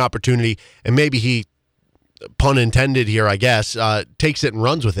maybe gets an opportunity and maybe he, pun intended here, I guess, takes it and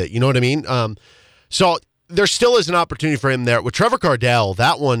runs with it. You know what I mean? So there still is an opportunity for him there. With Trevor Cardell,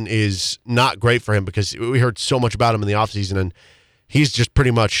 that one is not great for him because we heard so much about him in the offseason, and he's just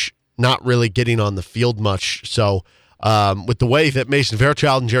pretty much not really getting on the field much. So with the way that Mason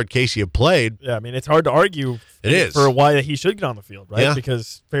Fairchild and Jared Casey have played. Yeah, I mean, it's hard to argue for why he should get on the field, right? Yeah.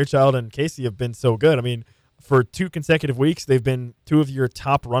 Because Fairchild and Casey have been so good. I mean, for 2 consecutive weeks, they've been 2 of your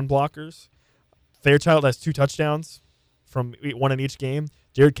top run blockers. Fairchild has 2 touchdowns from one in each game.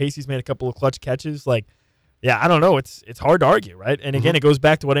 Jared Casey's made a couple of clutch catches. I don't know. It's hard to argue, right? And again, it goes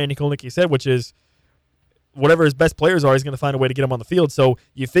back to what Andy Kolnicki said, which is whatever his best players are, he's going to find a way to get them on the field. So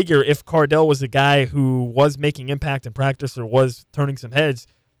you figure if Cardell was a guy who was making impact in practice or was turning some heads,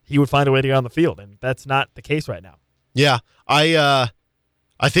 he would find a way to get on the field, and that's not the case right now. Yeah, I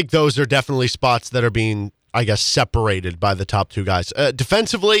think those are definitely spots that are being, I guess, separated by the top 2 guys.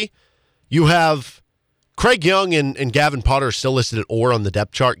 Defensively, you have Craig Young and Gavin Potter still listed at or on the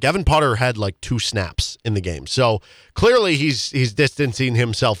depth chart. Gavin Potter had 2 snaps in the game. So clearly he's distancing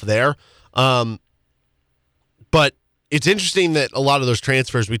himself there. But it's interesting that a lot of those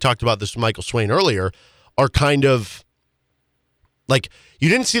transfers, we talked about this with Michael Swain earlier, are kind of you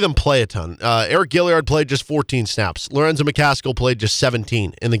didn't see them play a ton. Eric Gilliard played just 14 snaps. Lorenzo McCaskill played just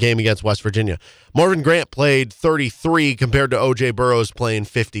 17 in the game against West Virginia. Marvin Grant played 33 compared to O.J. Burroughs playing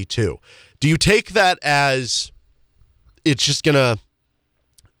 52. Do you take that as it's just going to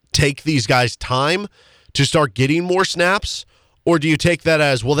take these guys time to start getting more snaps? Or do you take that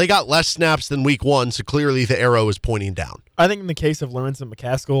as, well, they got less snaps than week 1, so clearly the arrow is pointing down? I think in the case of Lorenzo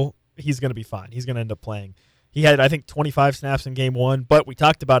McCaskill, he's going to be fine. He's going to end up playing. He had, I think, 25 snaps in game 1, but we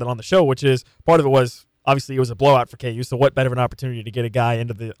talked about it on the show, which is part of it was obviously it was a blowout for KU, so what better of an opportunity to get a guy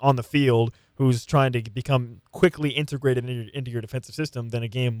on the field who's trying to become quickly integrated into your defensive system than a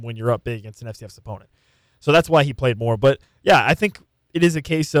game when you're up big against an FCS opponent. So that's why he played more. But, yeah, I think it is in the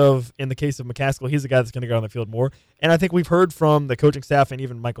case of McCaskill, he's the guy that's going to go on the field more. And I think we've heard from the coaching staff, and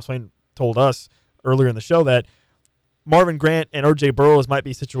even Michael Swain told us earlier in the show that Marvin Grant and O.J. Burroughs might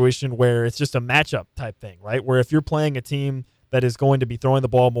be a situation where it's just a matchup type thing, right? Where if you're playing a team that is going to be throwing the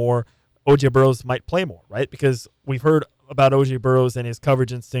ball more, O.J. Burroughs might play more, right? Because we've heard about O.J. Burroughs and his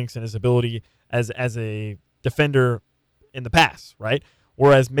coverage instincts and his ability as a defender in the past, right?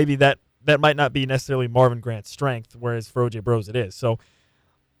 Whereas maybe that might not be necessarily Marvin Grant's strength, whereas for O.J. Burroughs it is. So,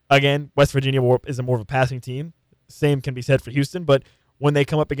 again, West Virginia is more of a passing team. Same can be said for Houston, but when they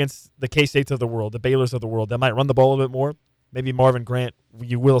come up against the K-States of the world, the Baylors of the world, that might run the ball a little bit more, maybe Marvin Grant,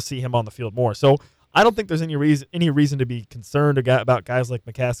 you will see him on the field more. So I don't think there's any reason to be concerned about guys like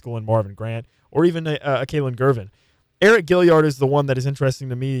McCaskill and Marvin Grant, or even a Kalen Gervin. Eric Gilliard is the one that is interesting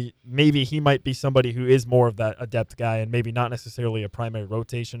to me. Maybe he might be somebody who is more of that adept guy and maybe not necessarily a primary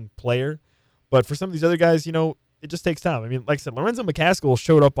rotation player. But for some of these other guys, it just takes time. I mean, like I said, Lorenzo McCaskill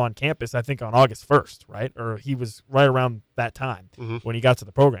showed up on campus, I think, on August 1st, right? Or he was right around that time when he got to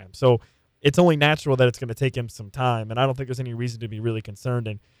the program. So it's only natural that it's going to take him some time, and I don't think there's any reason to be really concerned.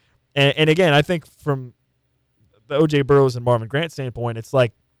 And again, I think from the O.J. Burroughs and Marvin Grant standpoint, it's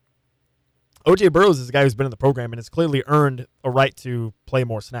like O.J. Burroughs is a guy who's been in the program and has clearly earned a right to play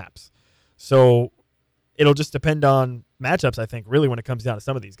more snaps. So it'll just depend on matchups, I think, really, when it comes down to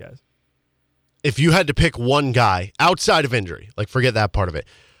some of these guys. If you had to pick one guy outside of injury, like forget that part of it,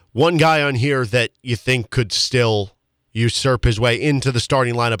 one guy on here that you think could still usurp his way into the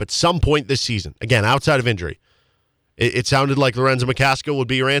starting lineup at some point this season, again, outside of injury, it sounded like Lorenzo McCaskill would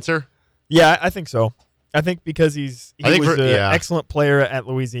be your answer? Yeah, I think so. I think because he was an excellent player at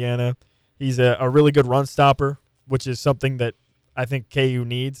Louisiana. He's a really good run stopper, which is something that I think KU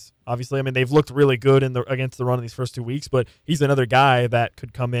needs. Obviously, I mean, they've looked really good against the run in these first 2 weeks, but he's another guy that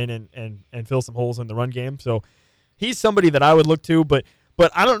could come in and fill some holes in the run game. So he's somebody that I would look to, but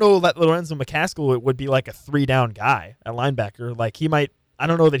I don't know that Lorenzo McCaskill would be like a 3-down guy at linebacker. Like he might, I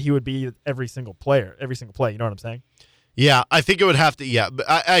don't know that he would be every single play. You know what I'm saying? Yeah, I think it would have to. Yeah, but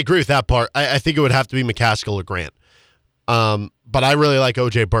I agree with that part. I think it would have to be McCaskill or Grant. But I really like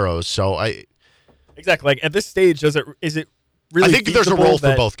OJ Burrows, so exactly. Like at this stage, is it really? I think there's a role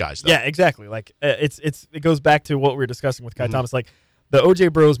for both guys, though. Yeah, exactly. Like it goes back to what we were discussing with Kai Thomas. Like the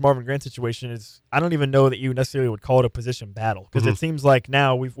OJ Burrows Marvin Grant situation is, I don't even know that you necessarily would call it a position battle, because it seems like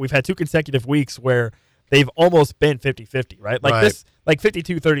now we've had 2 consecutive weeks where they've almost been 50-50, right? Like this, like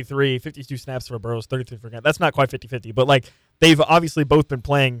 52-33, 52 snaps for Burrows, 33 for Grant. That's not quite 50-50, but like they've obviously both been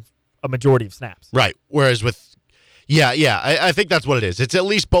playing a majority of snaps. Right. Whereas with, I think that's what it is. It's at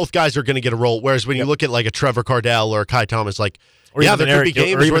least both guys are going to get a role. Whereas when you look at like a Trevor Cardell or a Kai Thomas, like, there could be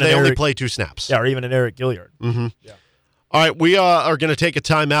games where they only play 2 snaps. Yeah, or even an Eric Gilliard. Mm-hmm. Yeah. All right, we are going to take a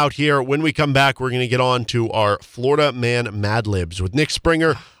timeout here. When we come back, we're going to get on to our Florida Man Mad Libs with Nick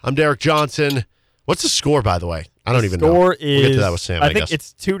Springer. I'm Derek Johnson. What's the score, by the way? I don't even know. Score is, we'll get to that with Sam, I think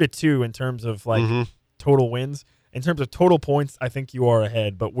it's 2-2 in terms of like total wins. In terms of total points, I think you are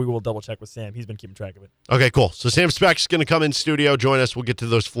ahead, but we will double check with Sam. He's been keeping track of it. Okay, cool. So Sam Speck's going to come in studio, join us. We'll get to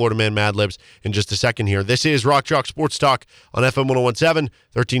those Florida Man Mad Libs in just a second here. This is Rock Chalk Sports Talk on FM 1017,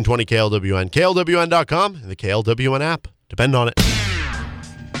 1320 KLWN, KLWN.com, and the KLWN app. Depend on it.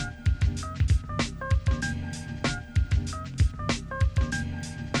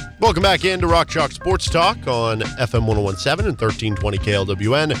 Welcome back into Rock Chalk Sports Talk on FM 1017 and 1320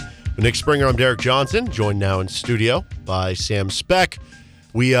 KLWN. With Nick Springer, I'm Derek Johnson, joined now in studio by Sam Speck.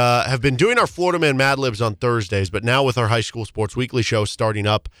 We have been doing our Florida Man Mad Libs on Thursdays, but now with our High School Sports Weekly show starting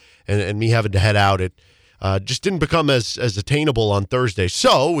up and me having to head out, it just didn't become as attainable on Thursdays.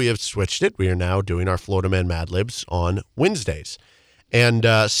 So we have switched it. We are now doing our Florida Man Mad Libs on Wednesdays. And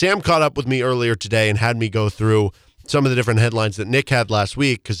Sam caught up with me earlier today and had me go through some of the different headlines that Nick had last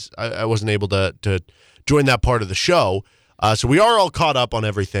week, because I wasn't able to join that part of the show. So we are all caught up on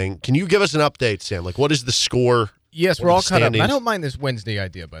everything. Can you give us an update, Sam? Like, what is the score? Yes, we're all caught up. I don't mind this Wednesday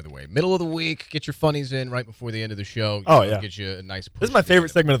idea, by the way. Middle of the week, get your funnies in right before the end of the show. Get you a nice push. This is my favorite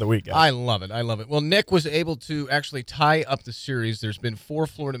segment of the week, guys. I love it. Well, Nick was able to actually tie up the series. There's been 4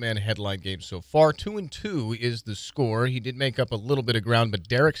 Florida Man headline games so far. 2-2 is the score. He did make up a little bit of ground, but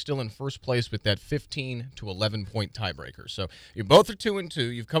Derek's still in first place with that 15 to 11 point tiebreaker. So you both are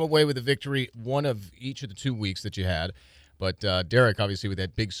 2-2. You've come away with a victory one of each of the 2 weeks that you had. But Derek, obviously, with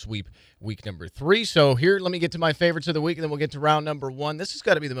that big sweep week number 3. So here, let me get to my favorites of the week, and then we'll get to round number 1. This has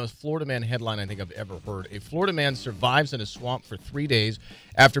got to be the most Florida Man headline I think I've ever heard. A Florida man survives in a swamp for 3 days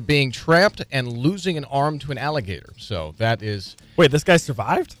after being trapped and losing an arm to an alligator. So that is... Wait, this guy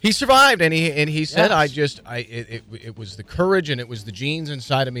survived? He survived, and he said, yes. It was the courage and it was the genes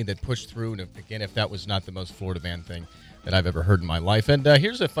inside of me that pushed through. And again, if that was not the most Florida man thing that I've ever heard in my life. And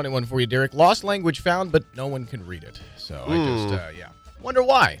here's a funny one for you, Derek. Lost language found, but no one can read it. So I just, wonder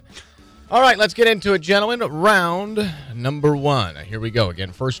why. All right, let's get into it, gentlemen. Round number 1. Here we go.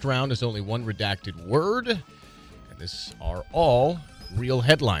 Again, first round is only one redacted word. And this are all real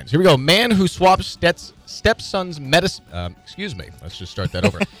headlines. Here we go. Man who swaps stepson's medicine. Excuse me. Let's just start that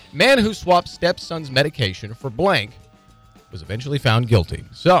over. Man who swaps stepson's medication for blank was eventually found guilty.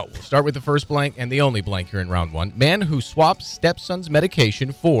 So, we'll start with the first blank and the only blank here in round 1. Man who swaps stepson's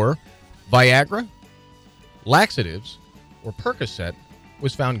medication for Viagra, laxatives, or Percocet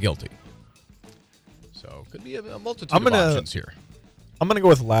was found guilty. So, could be a multitude of options here. I'm going to go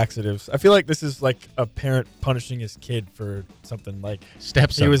with laxatives. I feel like this is like a parent punishing his kid for something like...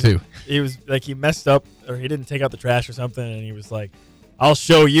 Stepson, too. He was like, he messed up, or he didn't take out the trash or something, and he was like, I'll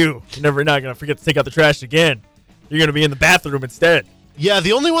show you. You're not going to forget to take out the trash again. You're going to be in the bathroom instead. Yeah,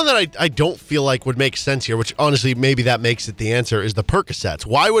 the only one that I don't feel like would make sense here, which honestly maybe that makes it the answer, is the Percocets.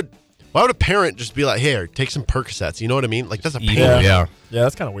 Why would a parent just be like, here, take some Percocets? You know what I mean? Like, that's a pain. Yeah,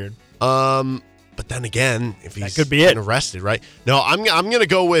 that's kind of weird. But then again, if he's that could be it. Arrested, right? No, I'm going to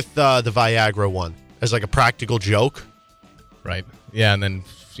go with the Viagra one as like a practical joke. Right. Yeah, and then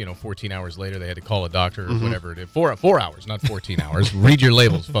 14 hours later, they had to call a doctor or whatever it is. 4 hours, not 14 hours. Read your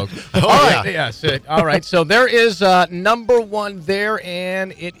labels, folks. All right. Yes. All right. So there is number one there,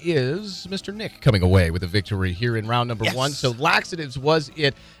 and it is Mr. Nick coming away with a victory here in round number one. So laxatives was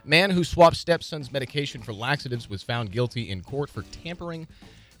it. Man who swapped stepson's medication for laxatives was found guilty in court for tampering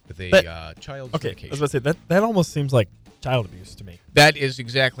with a child's medication. I was about to say, that almost seems like child abuse to me. That is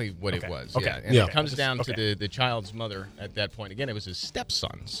exactly what it was. Okay. Yeah. And it comes down to the child's mother at that point. Again, it was his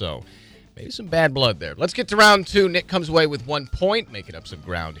stepson. So maybe some bad blood there. Let's get to round two. Nick comes away with 1 point, making up some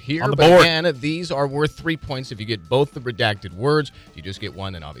ground here. On the but board. again, these are worth 3 points if you get both the redacted words. If you just get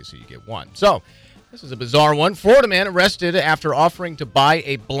one, then obviously you get one. So this is a bizarre one. Florida man arrested after offering to buy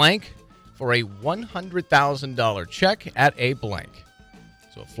a blank for a $100,000 check at a blank.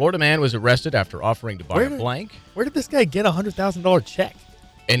 So a Florida man was arrested after offering to buy a blank. Where did this guy get a $100,000 check?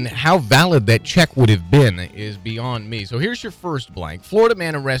 And how valid that check would have been is beyond me. So here's your first blank. Florida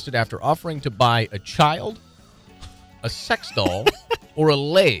man arrested after offering to buy a child, a sex doll, or a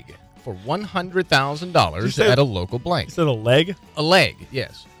leg for $100,000 at a local blank. You said a leg? A leg,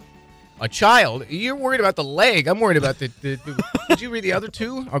 yes. A child. You're worried about the leg. I'm worried about the Did you read the other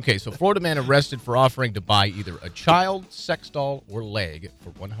two? Okay, so Florida man arrested for offering to buy either a child, sex doll, or leg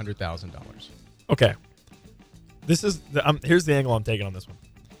for $100,000. Okay. This is here's the angle I'm taking on this one.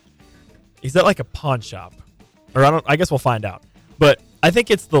 He's at like a pawn shop, or I guess we'll find out. But I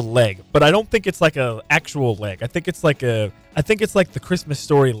think it's the leg, but I don't think it's like a actual leg. I think it's like the Christmas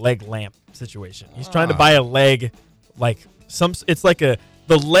Story leg lamp situation. He's trying to buy a leg,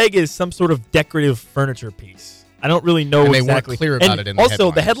 the leg is some sort of decorative furniture piece. I don't really know and exactly. They weren't clear about it in the also,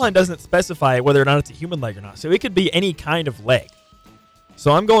 headline. the headline doesn't specify whether or not it's a human leg or not, so it could be any kind of leg.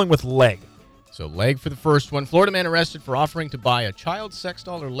 So I'm going with leg. So leg for the first one. Florida man arrested for offering to buy a child, sex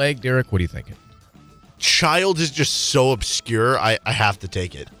doll, or leg. Derek, what are you thinking? Child is just so obscure. I have to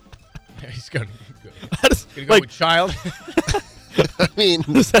take it. He's going to go with child. I mean,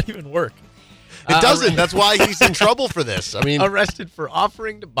 how does that even work? It doesn't. That's why he's in trouble for this. I mean, arrested for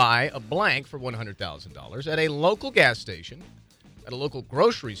offering to buy a blank for $100,000 at a local gas station, at a local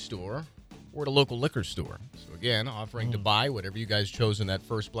grocery store, or at a local liquor store. So again, offering to buy whatever you guys chose in that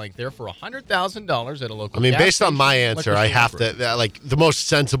first blank there for $100,000 at a local. I mean, gas based station, on my answer, I have to the most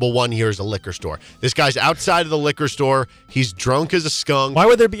sensible one here is a liquor store. This guy's outside of the liquor store. He's drunk as a skunk. Why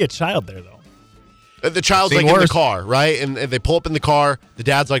would there be a child there though? The child's like in the car, right? And they pull up in the car. The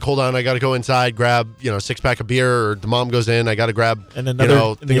dad's like, "Hold on, I got to go inside, grab a 6-pack of beer." Or the mom goes in, "I got to grab thing of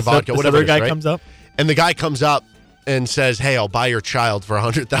vodka, whatever." The guy comes up, and the guy comes up and says, "Hey, I'll buy your child for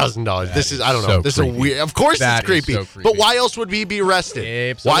 $100,000." This is I don't know. so This creepy. is a weird. Of course, That it's creepy. is so creepy. But why else would he be arrested?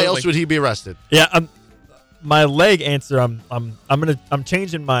 Absolutely. Why else would he be arrested? Yeah, my leg answer. I'm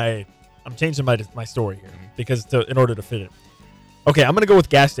changing my story here because in order to fit it. Okay, I'm gonna go with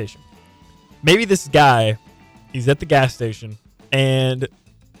gas station. Maybe this guy, he's at the gas station, and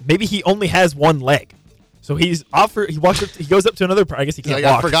maybe he only has one leg. So he goes up to another. I guess he can't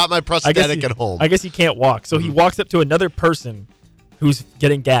walk. I forgot my prosthetic at home. I guess he can't walk. So he walks up to another person who's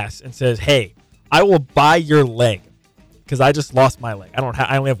getting gas and says, "Hey, I will buy your leg because I just lost my leg. I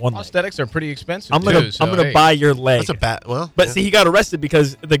only have one leg. Prosthetics are pretty expensive. I'm gonna buy your leg." That's a bad. Well, but see, he got arrested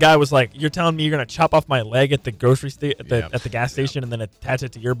because the guy was like, "You're telling me you're gonna chop off my leg at the at the gas station and then attach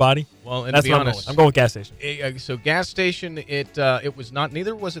it to your body?" Well, and that's to be what honest, I'm going with gas station. So gas station, it was not.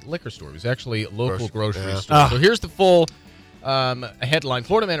 Neither was it liquor store. It was actually a local grocery store. Ah. So here's the full headline: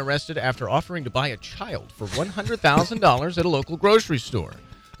 Florida man arrested after offering to buy a child for $100,000 at a local grocery store.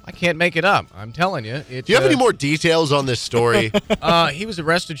 I can't make it up. I'm telling you. Do you have any more details on this story? He was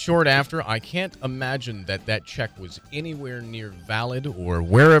arrested short after. I can't imagine that check was anywhere near valid or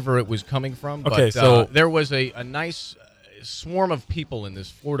wherever it was coming from. Okay, but, so there was a nice swarm of people in this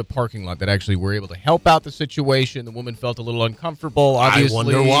Florida parking lot that actually were able to help out the situation. The woman felt a little uncomfortable, obviously. I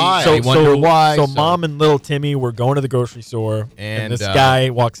wonder why. So mom and little Timmy were going to the grocery store, and this guy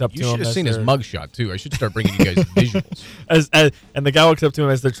walks up to him. You should have seen his mugshot, too. I should start bringing you guys visuals. And the guy walks up to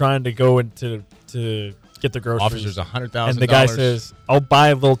him as they're trying to go to get the groceries. Officer's $100,000. And the guy says, "I'll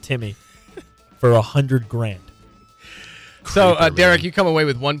buy little Timmy for $100,000. So, Derek, you come away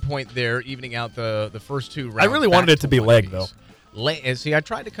with 1 point there, evening out the first two rounds. I really wanted it to be leg, though. See, I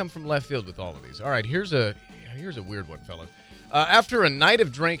tried to come from left field with all of these. All right, here's a weird one, fellas. After a night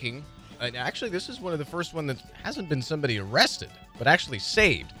of drinking, actually, this is one of the first one that hasn't been somebody arrested, but actually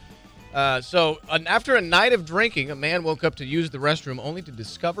saved. After a night of drinking, a man woke up to use the restroom only to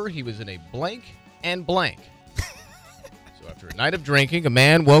discover he was in a blank and blank. So after a night of drinking, a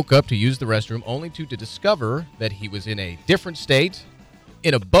man woke up to use the restroom only to discover that he was in a different state,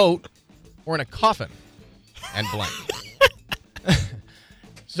 in a boat, or in a coffin, and blank.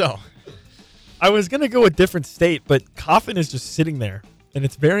 So, I was going to go a different state, but Coffin is just sitting there, and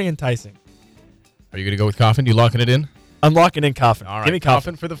it's very enticing. are you going to go with Coffin? You locking it in? I'm locking in Coffin. All right, Give me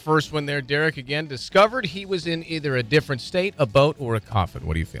Coffin. Coffin for the first one there. Derek again discovered he was in either a different state, a boat, or a coffin.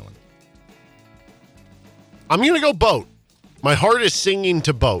 What are you feeling? I'm going to go boat. My heart is singing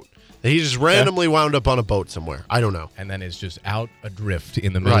to boat. He just randomly wound up on a boat somewhere. I don't know. And then is just out adrift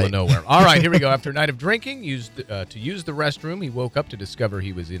in the middle of nowhere. All right, here we go. After a night of drinking, to use the restroom, he woke up to discover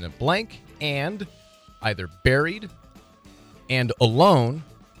he was in a blank and either buried and alone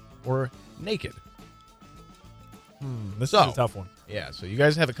or naked. This is a tough one. Yeah, so you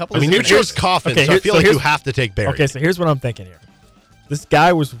guys have a couple I of mean, you different chose coffin, Okay, so I feel like you here's- have to take buried. Okay, so here's what I'm thinking here. This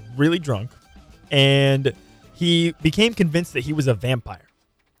guy was really drunk, and he became convinced that he was a vampire.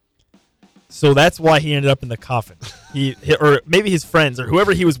 So that's why he ended up in the coffin. Or maybe his friends or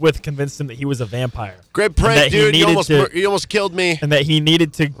whoever he was with convinced him that he was a vampire. Great And that prank, he dude. You needed almost killed me. And that he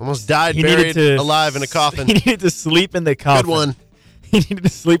needed to Almost died he buried needed to alive in a coffin. He needed to sleep in the coffin. Good one. He needed to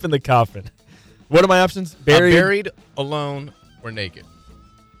sleep in the coffin. What are my options? buried, alone, or naked.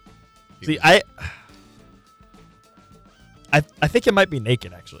 See, I think it might be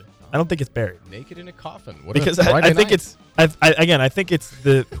naked. Actually, I don't think it's buried. Naked in a coffin. What Because a Friday I think night. it's I think it's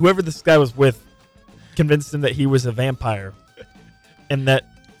the whoever this guy was with convinced him that he was a vampire, and that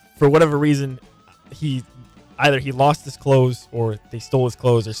for whatever reason he lost his clothes or they stole his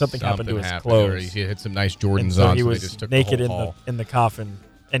clothes or something happened to his or clothes. he had some nice And Jordans so on, he so they was just took naked the in whole haul. the coffin,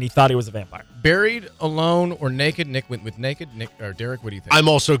 and he thought he was a vampire. Buried, alone, or naked. Nick went with naked. Nick or Derek, what do you think? I'm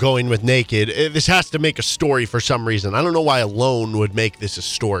also going with naked. This has to make a story for some reason. I don't know why alone would make this a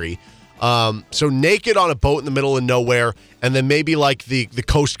story. So naked on a boat in the middle of nowhere, and then maybe like the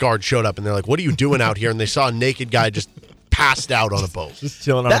Coast Guard showed up and they're like, "What are you doing out here?" And they saw a naked guy just passed out on a boat. Just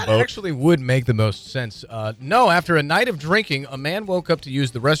chilling on That a boat. actually would make the most sense. No, after a night of drinking, a man woke up to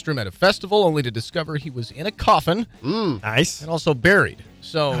use the restroom at a festival only to discover he was in a coffin Nice. and also buried.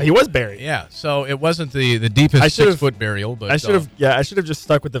 So He was buried. yeah, so it wasn't the deepest I should've- 6-foot burial, but I should have just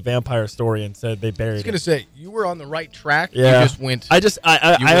stuck with the vampire story and said they buried I was gonna him. say you were on the right track. Yeah. You just went. I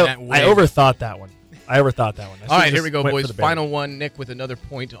You went that way. overthought that one. I overthought that one. I All right, should've here we just go, went for boys. the buried. Final one. Nick with another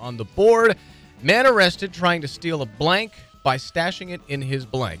point on the board. Man arrested trying to steal a blank by stashing it in his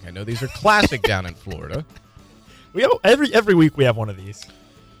blank. I know these are classic down in Florida. We have every week we have one of these.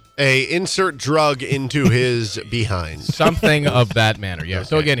 A insert drug into his behind. Something of that manner. Yeah.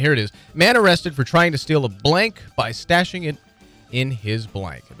 So again, here it is. Man arrested for trying to steal a blank by stashing it in his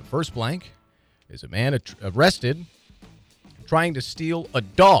blank. And the first blank is a man arrested trying to steal a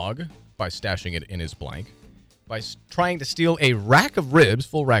dog by stashing it in his blank. By trying to steal a rack of ribs,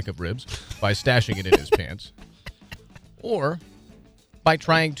 full rack of ribs, by stashing it in his pants. Or by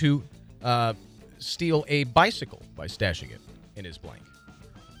trying to steal a bicycle by stashing it in his blank.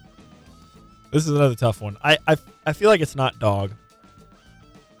 This is another tough one. I feel like it's not dog.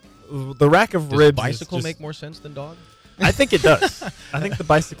 The rack of Does ribs. bicycle is just, make more sense than dog? I think it does. I think the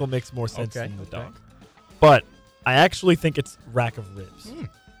bicycle makes more sense Okay, than the okay. dog. But I actually think it's rack of ribs.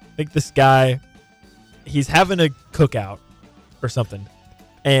 I think this guy, he's having a cookout or something,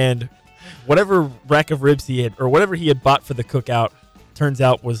 and whatever rack of ribs he had or whatever he had bought for the cookout turns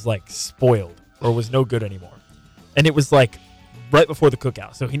out was like spoiled or was no good anymore, and it was like right before the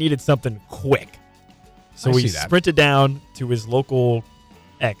cookout, so he needed something quick. So I he see that. sprinted down to his local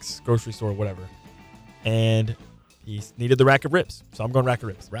grocery store or whatever, and he needed the rack of ribs. So I'm going rack of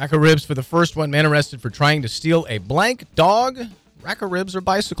ribs. Rack of ribs for the first one. Man arrested for trying to steal a blank dog. Rack of ribs or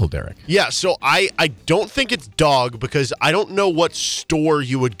bicycle, Derek? Yeah, so I don't think it's dog because I don't know what store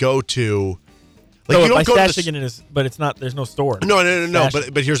you would go to. Like No, you by don't go to stashing it in his, but it's not. There's no store. No. Stash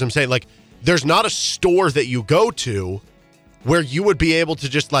it. But here's what I'm saying. Like, there's not a store that you go to where you would be able to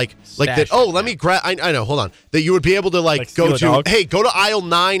just like that. Stash Oh, it, let me grab. I know. Hold on. That you would be able to Like go steal a to. dog? Hey, go to aisle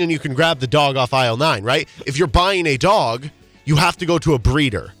 9 and you can grab the dog off aisle 9. Right? If you're buying a dog, you have to go to a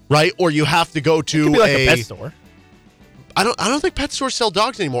breeder, right? Or you have to go to It could be like a pet store. I don't think pet stores sell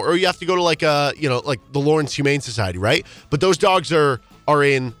dogs anymore. Or you have to go to like like the Lawrence Humane Society, right? But those dogs are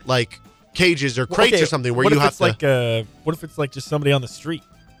in like cages or crates Okay, or something where what you if have it's to. like what if it's like just somebody on the street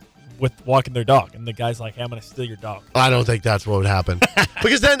with walking their dog, and the guy's like, "Hey, I'm gonna steal your dog." I don't think that's what would happen.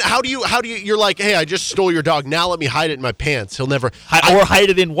 Because then how do you you're like, hey, I just stole your dog. Now let me hide it in my pants. He'll never. Or hide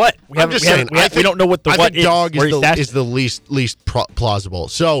it in what? We I'm haven't- just we saying. haven't- we ha- we don't know what the I what think dog where he stashed is the least plausible.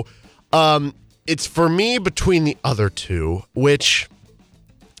 So, it's for me between the other two, which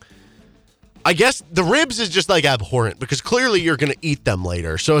I guess the ribs is just like abhorrent because clearly you're going to eat them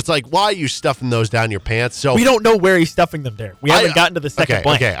later. So it's like, why are you stuffing those down your pants? So we don't know where he's stuffing them, Derek. We haven't gotten to the second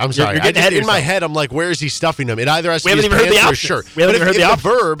blank. Okay, I'm sorry. In my head, I'm like, where is he stuffing them? It either has to be his pants or his shirt. We haven't even heard the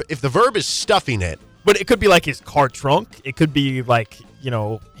options. If the verb is stuffing it. But it could be like his car trunk. It could be like,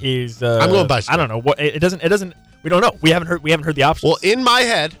 his I'm going bicycle. I don't know. What it doesn't we don't know. We haven't heard the options. Well, in my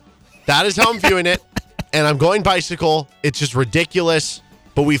head, that is how I'm viewing it. And I'm going bicycle. It's just ridiculous.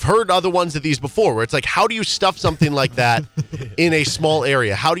 But we've heard other ones of these before where it's like, how do you stuff something like that in a small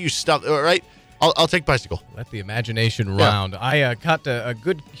area? How do you stuff, right? I'll take bicycle. Let the imagination round. I got a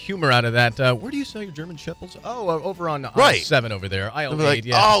good humor out of that. Where do you sell your German Shepherds? Oh, over on aisle 7 over there. Aisle 8,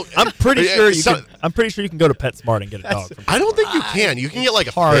 yeah. Oh, I'm pretty sure you can go to PetSmart and get a dog. I don't think you can. You can get like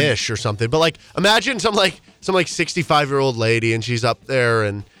a fish or something. But like, imagine some 65-year-old lady and she's up there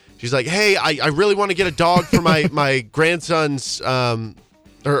and she's like, hey, I really want to get a dog for my grandson's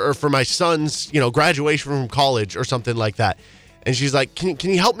or for my son's, graduation from college or something like that. And she's like, can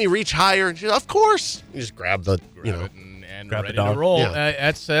you help me reach higher? And she's like, of course. You just grab it and grab ready the dog. to roll.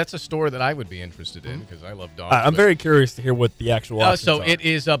 Yeah. That's a store that I would be interested in because I love dogs. I'm very curious to hear what the actual options so are. it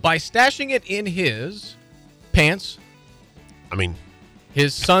is by stashing it in his pants. I mean,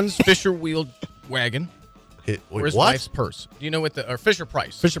 his son's Fisher wheel wagon. Or his wife's purse. Do you know what or Fisher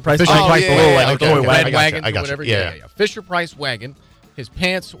Price? Fisher Price. Toy wagon. wagon, I got whatever. you. Yeah. Fisher Price wagon, his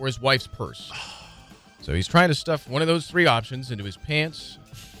pants, or his wife's purse. So he's trying to stuff one of those three options into his pants,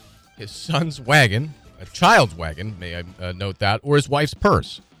 his son's wagon, a child's wagon, may I note that, or his wife's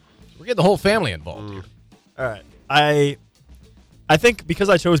purse. So we're getting the whole family involved here. All right. I think because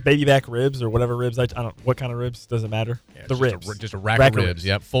I chose baby back ribs or whatever ribs, I don't what kind of ribs, doesn't matter. Yeah, the ribs. Just a rack of ribs.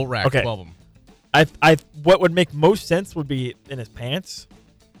 Yep, full rack, okay. 12 of them. What would make most sense would be in his pants,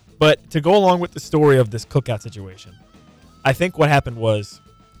 but to go along with the story of this cookout situation, I think what happened was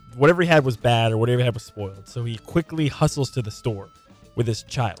whatever he had was bad or whatever he had was spoiled. So he quickly hustles to the store with his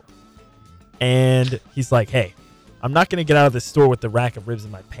child, and he's like, "Hey, I'm not going to get out of this store with the rack of ribs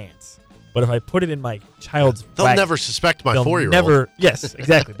in my pants, but if I put it in my child's they'll wagon, never suspect my 4-year-old. Yes,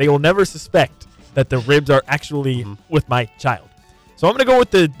 exactly. They will never suspect that the ribs are actually with my child." So I'm gonna go with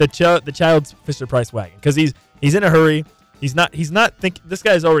the child's Fisher Price wagon because he's in a hurry. He's not thinking. This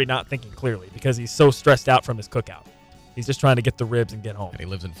guy's already not thinking clearly because he's so stressed out from his cookout. He's just trying to get the ribs and get home. And he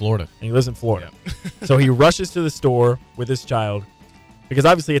lives in Florida. Yep. So he rushes to the store with his child because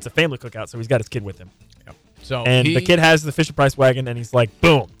obviously it's a family cookout. So he's got his kid with him. Yep. So the kid has the Fisher Price wagon and he's like,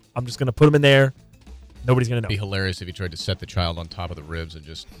 boom! I'm just gonna put him in there. Nobody's gonna know. It'd be hilarious if he tried to set the child on top of the ribs and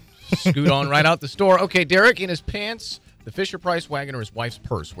just scoot on right out the store. Okay, Derek, in his pants. The Fisher Price wagon or his wife's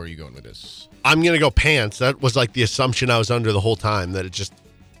purse? Where are you going with this? I'm going to go pants. That was like the assumption I was under the whole time, that it just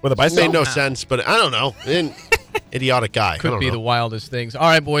with a bicycle made no sense, but I don't know. Idiotic guy. Could be the wildest things. All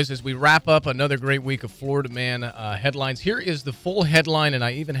right, boys, as we wrap up another great week of Florida Man headlines, here is the full headline, and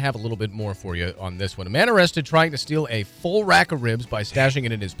I even have a little bit more for you on this one. A man arrested trying to steal a full rack of ribs by stashing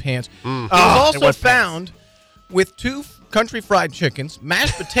it in his pants. He was also found with 2 country fried chickens,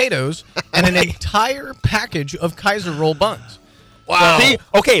 mashed potatoes, and an entire package of Kaiser roll buns. Wow. See,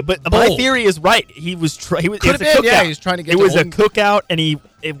 okay, but my theory is right. He was trying to get it was a cookout,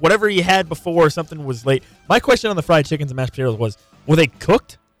 and whatever he had before or something was late. My question on the fried chickens and mashed potatoes was, were they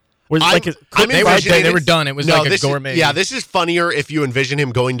cooked? They were done. It was like a gourmet. This is funnier if you envision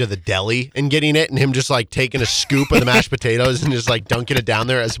him going to the deli and getting it and him just like taking a scoop of the mashed potatoes and just like dunking it down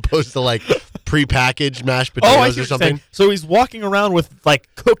there as opposed to like prepackaged mashed potatoes or something. So he's walking around with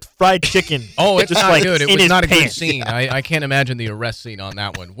like cooked fried chicken. It's just not like good. It in was his not a good pants. scene. I can't imagine the arrest scene on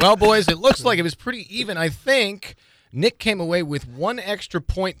that one. Well, boys, it looks like it was pretty even. I think Nick came away with 1 extra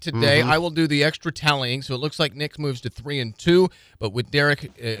point today. I will do the extra tallying, so it looks like Nick moves to 3-2. But with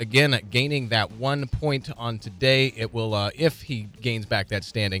Derek again gaining that 1 point on today, it will if he gains back that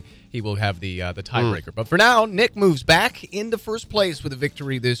standing, he will have the tiebreaker. But for now, Nick moves back into first place with a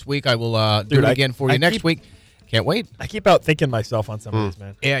victory this week. I will do it again for you next week. Can't wait. I keep outthinking myself on some of these,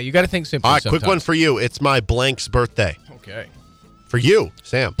 man. Yeah, you got to think simply. All right, sometimes. quick one for you. It's my blank's birthday. Okay. For you,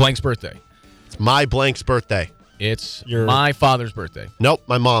 Sam. Blank's birthday. It's my blank's birthday. It's my father's birthday. Nope,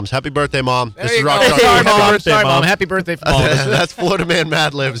 my mom's. Happy birthday, Mom. This is Rock Chalk. Sorry, Mom. Happy birthday from all of us. That's Florida Man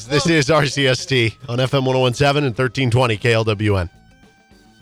Mad Libs. This is RCST on FM 101.7 and 1320 KLWN.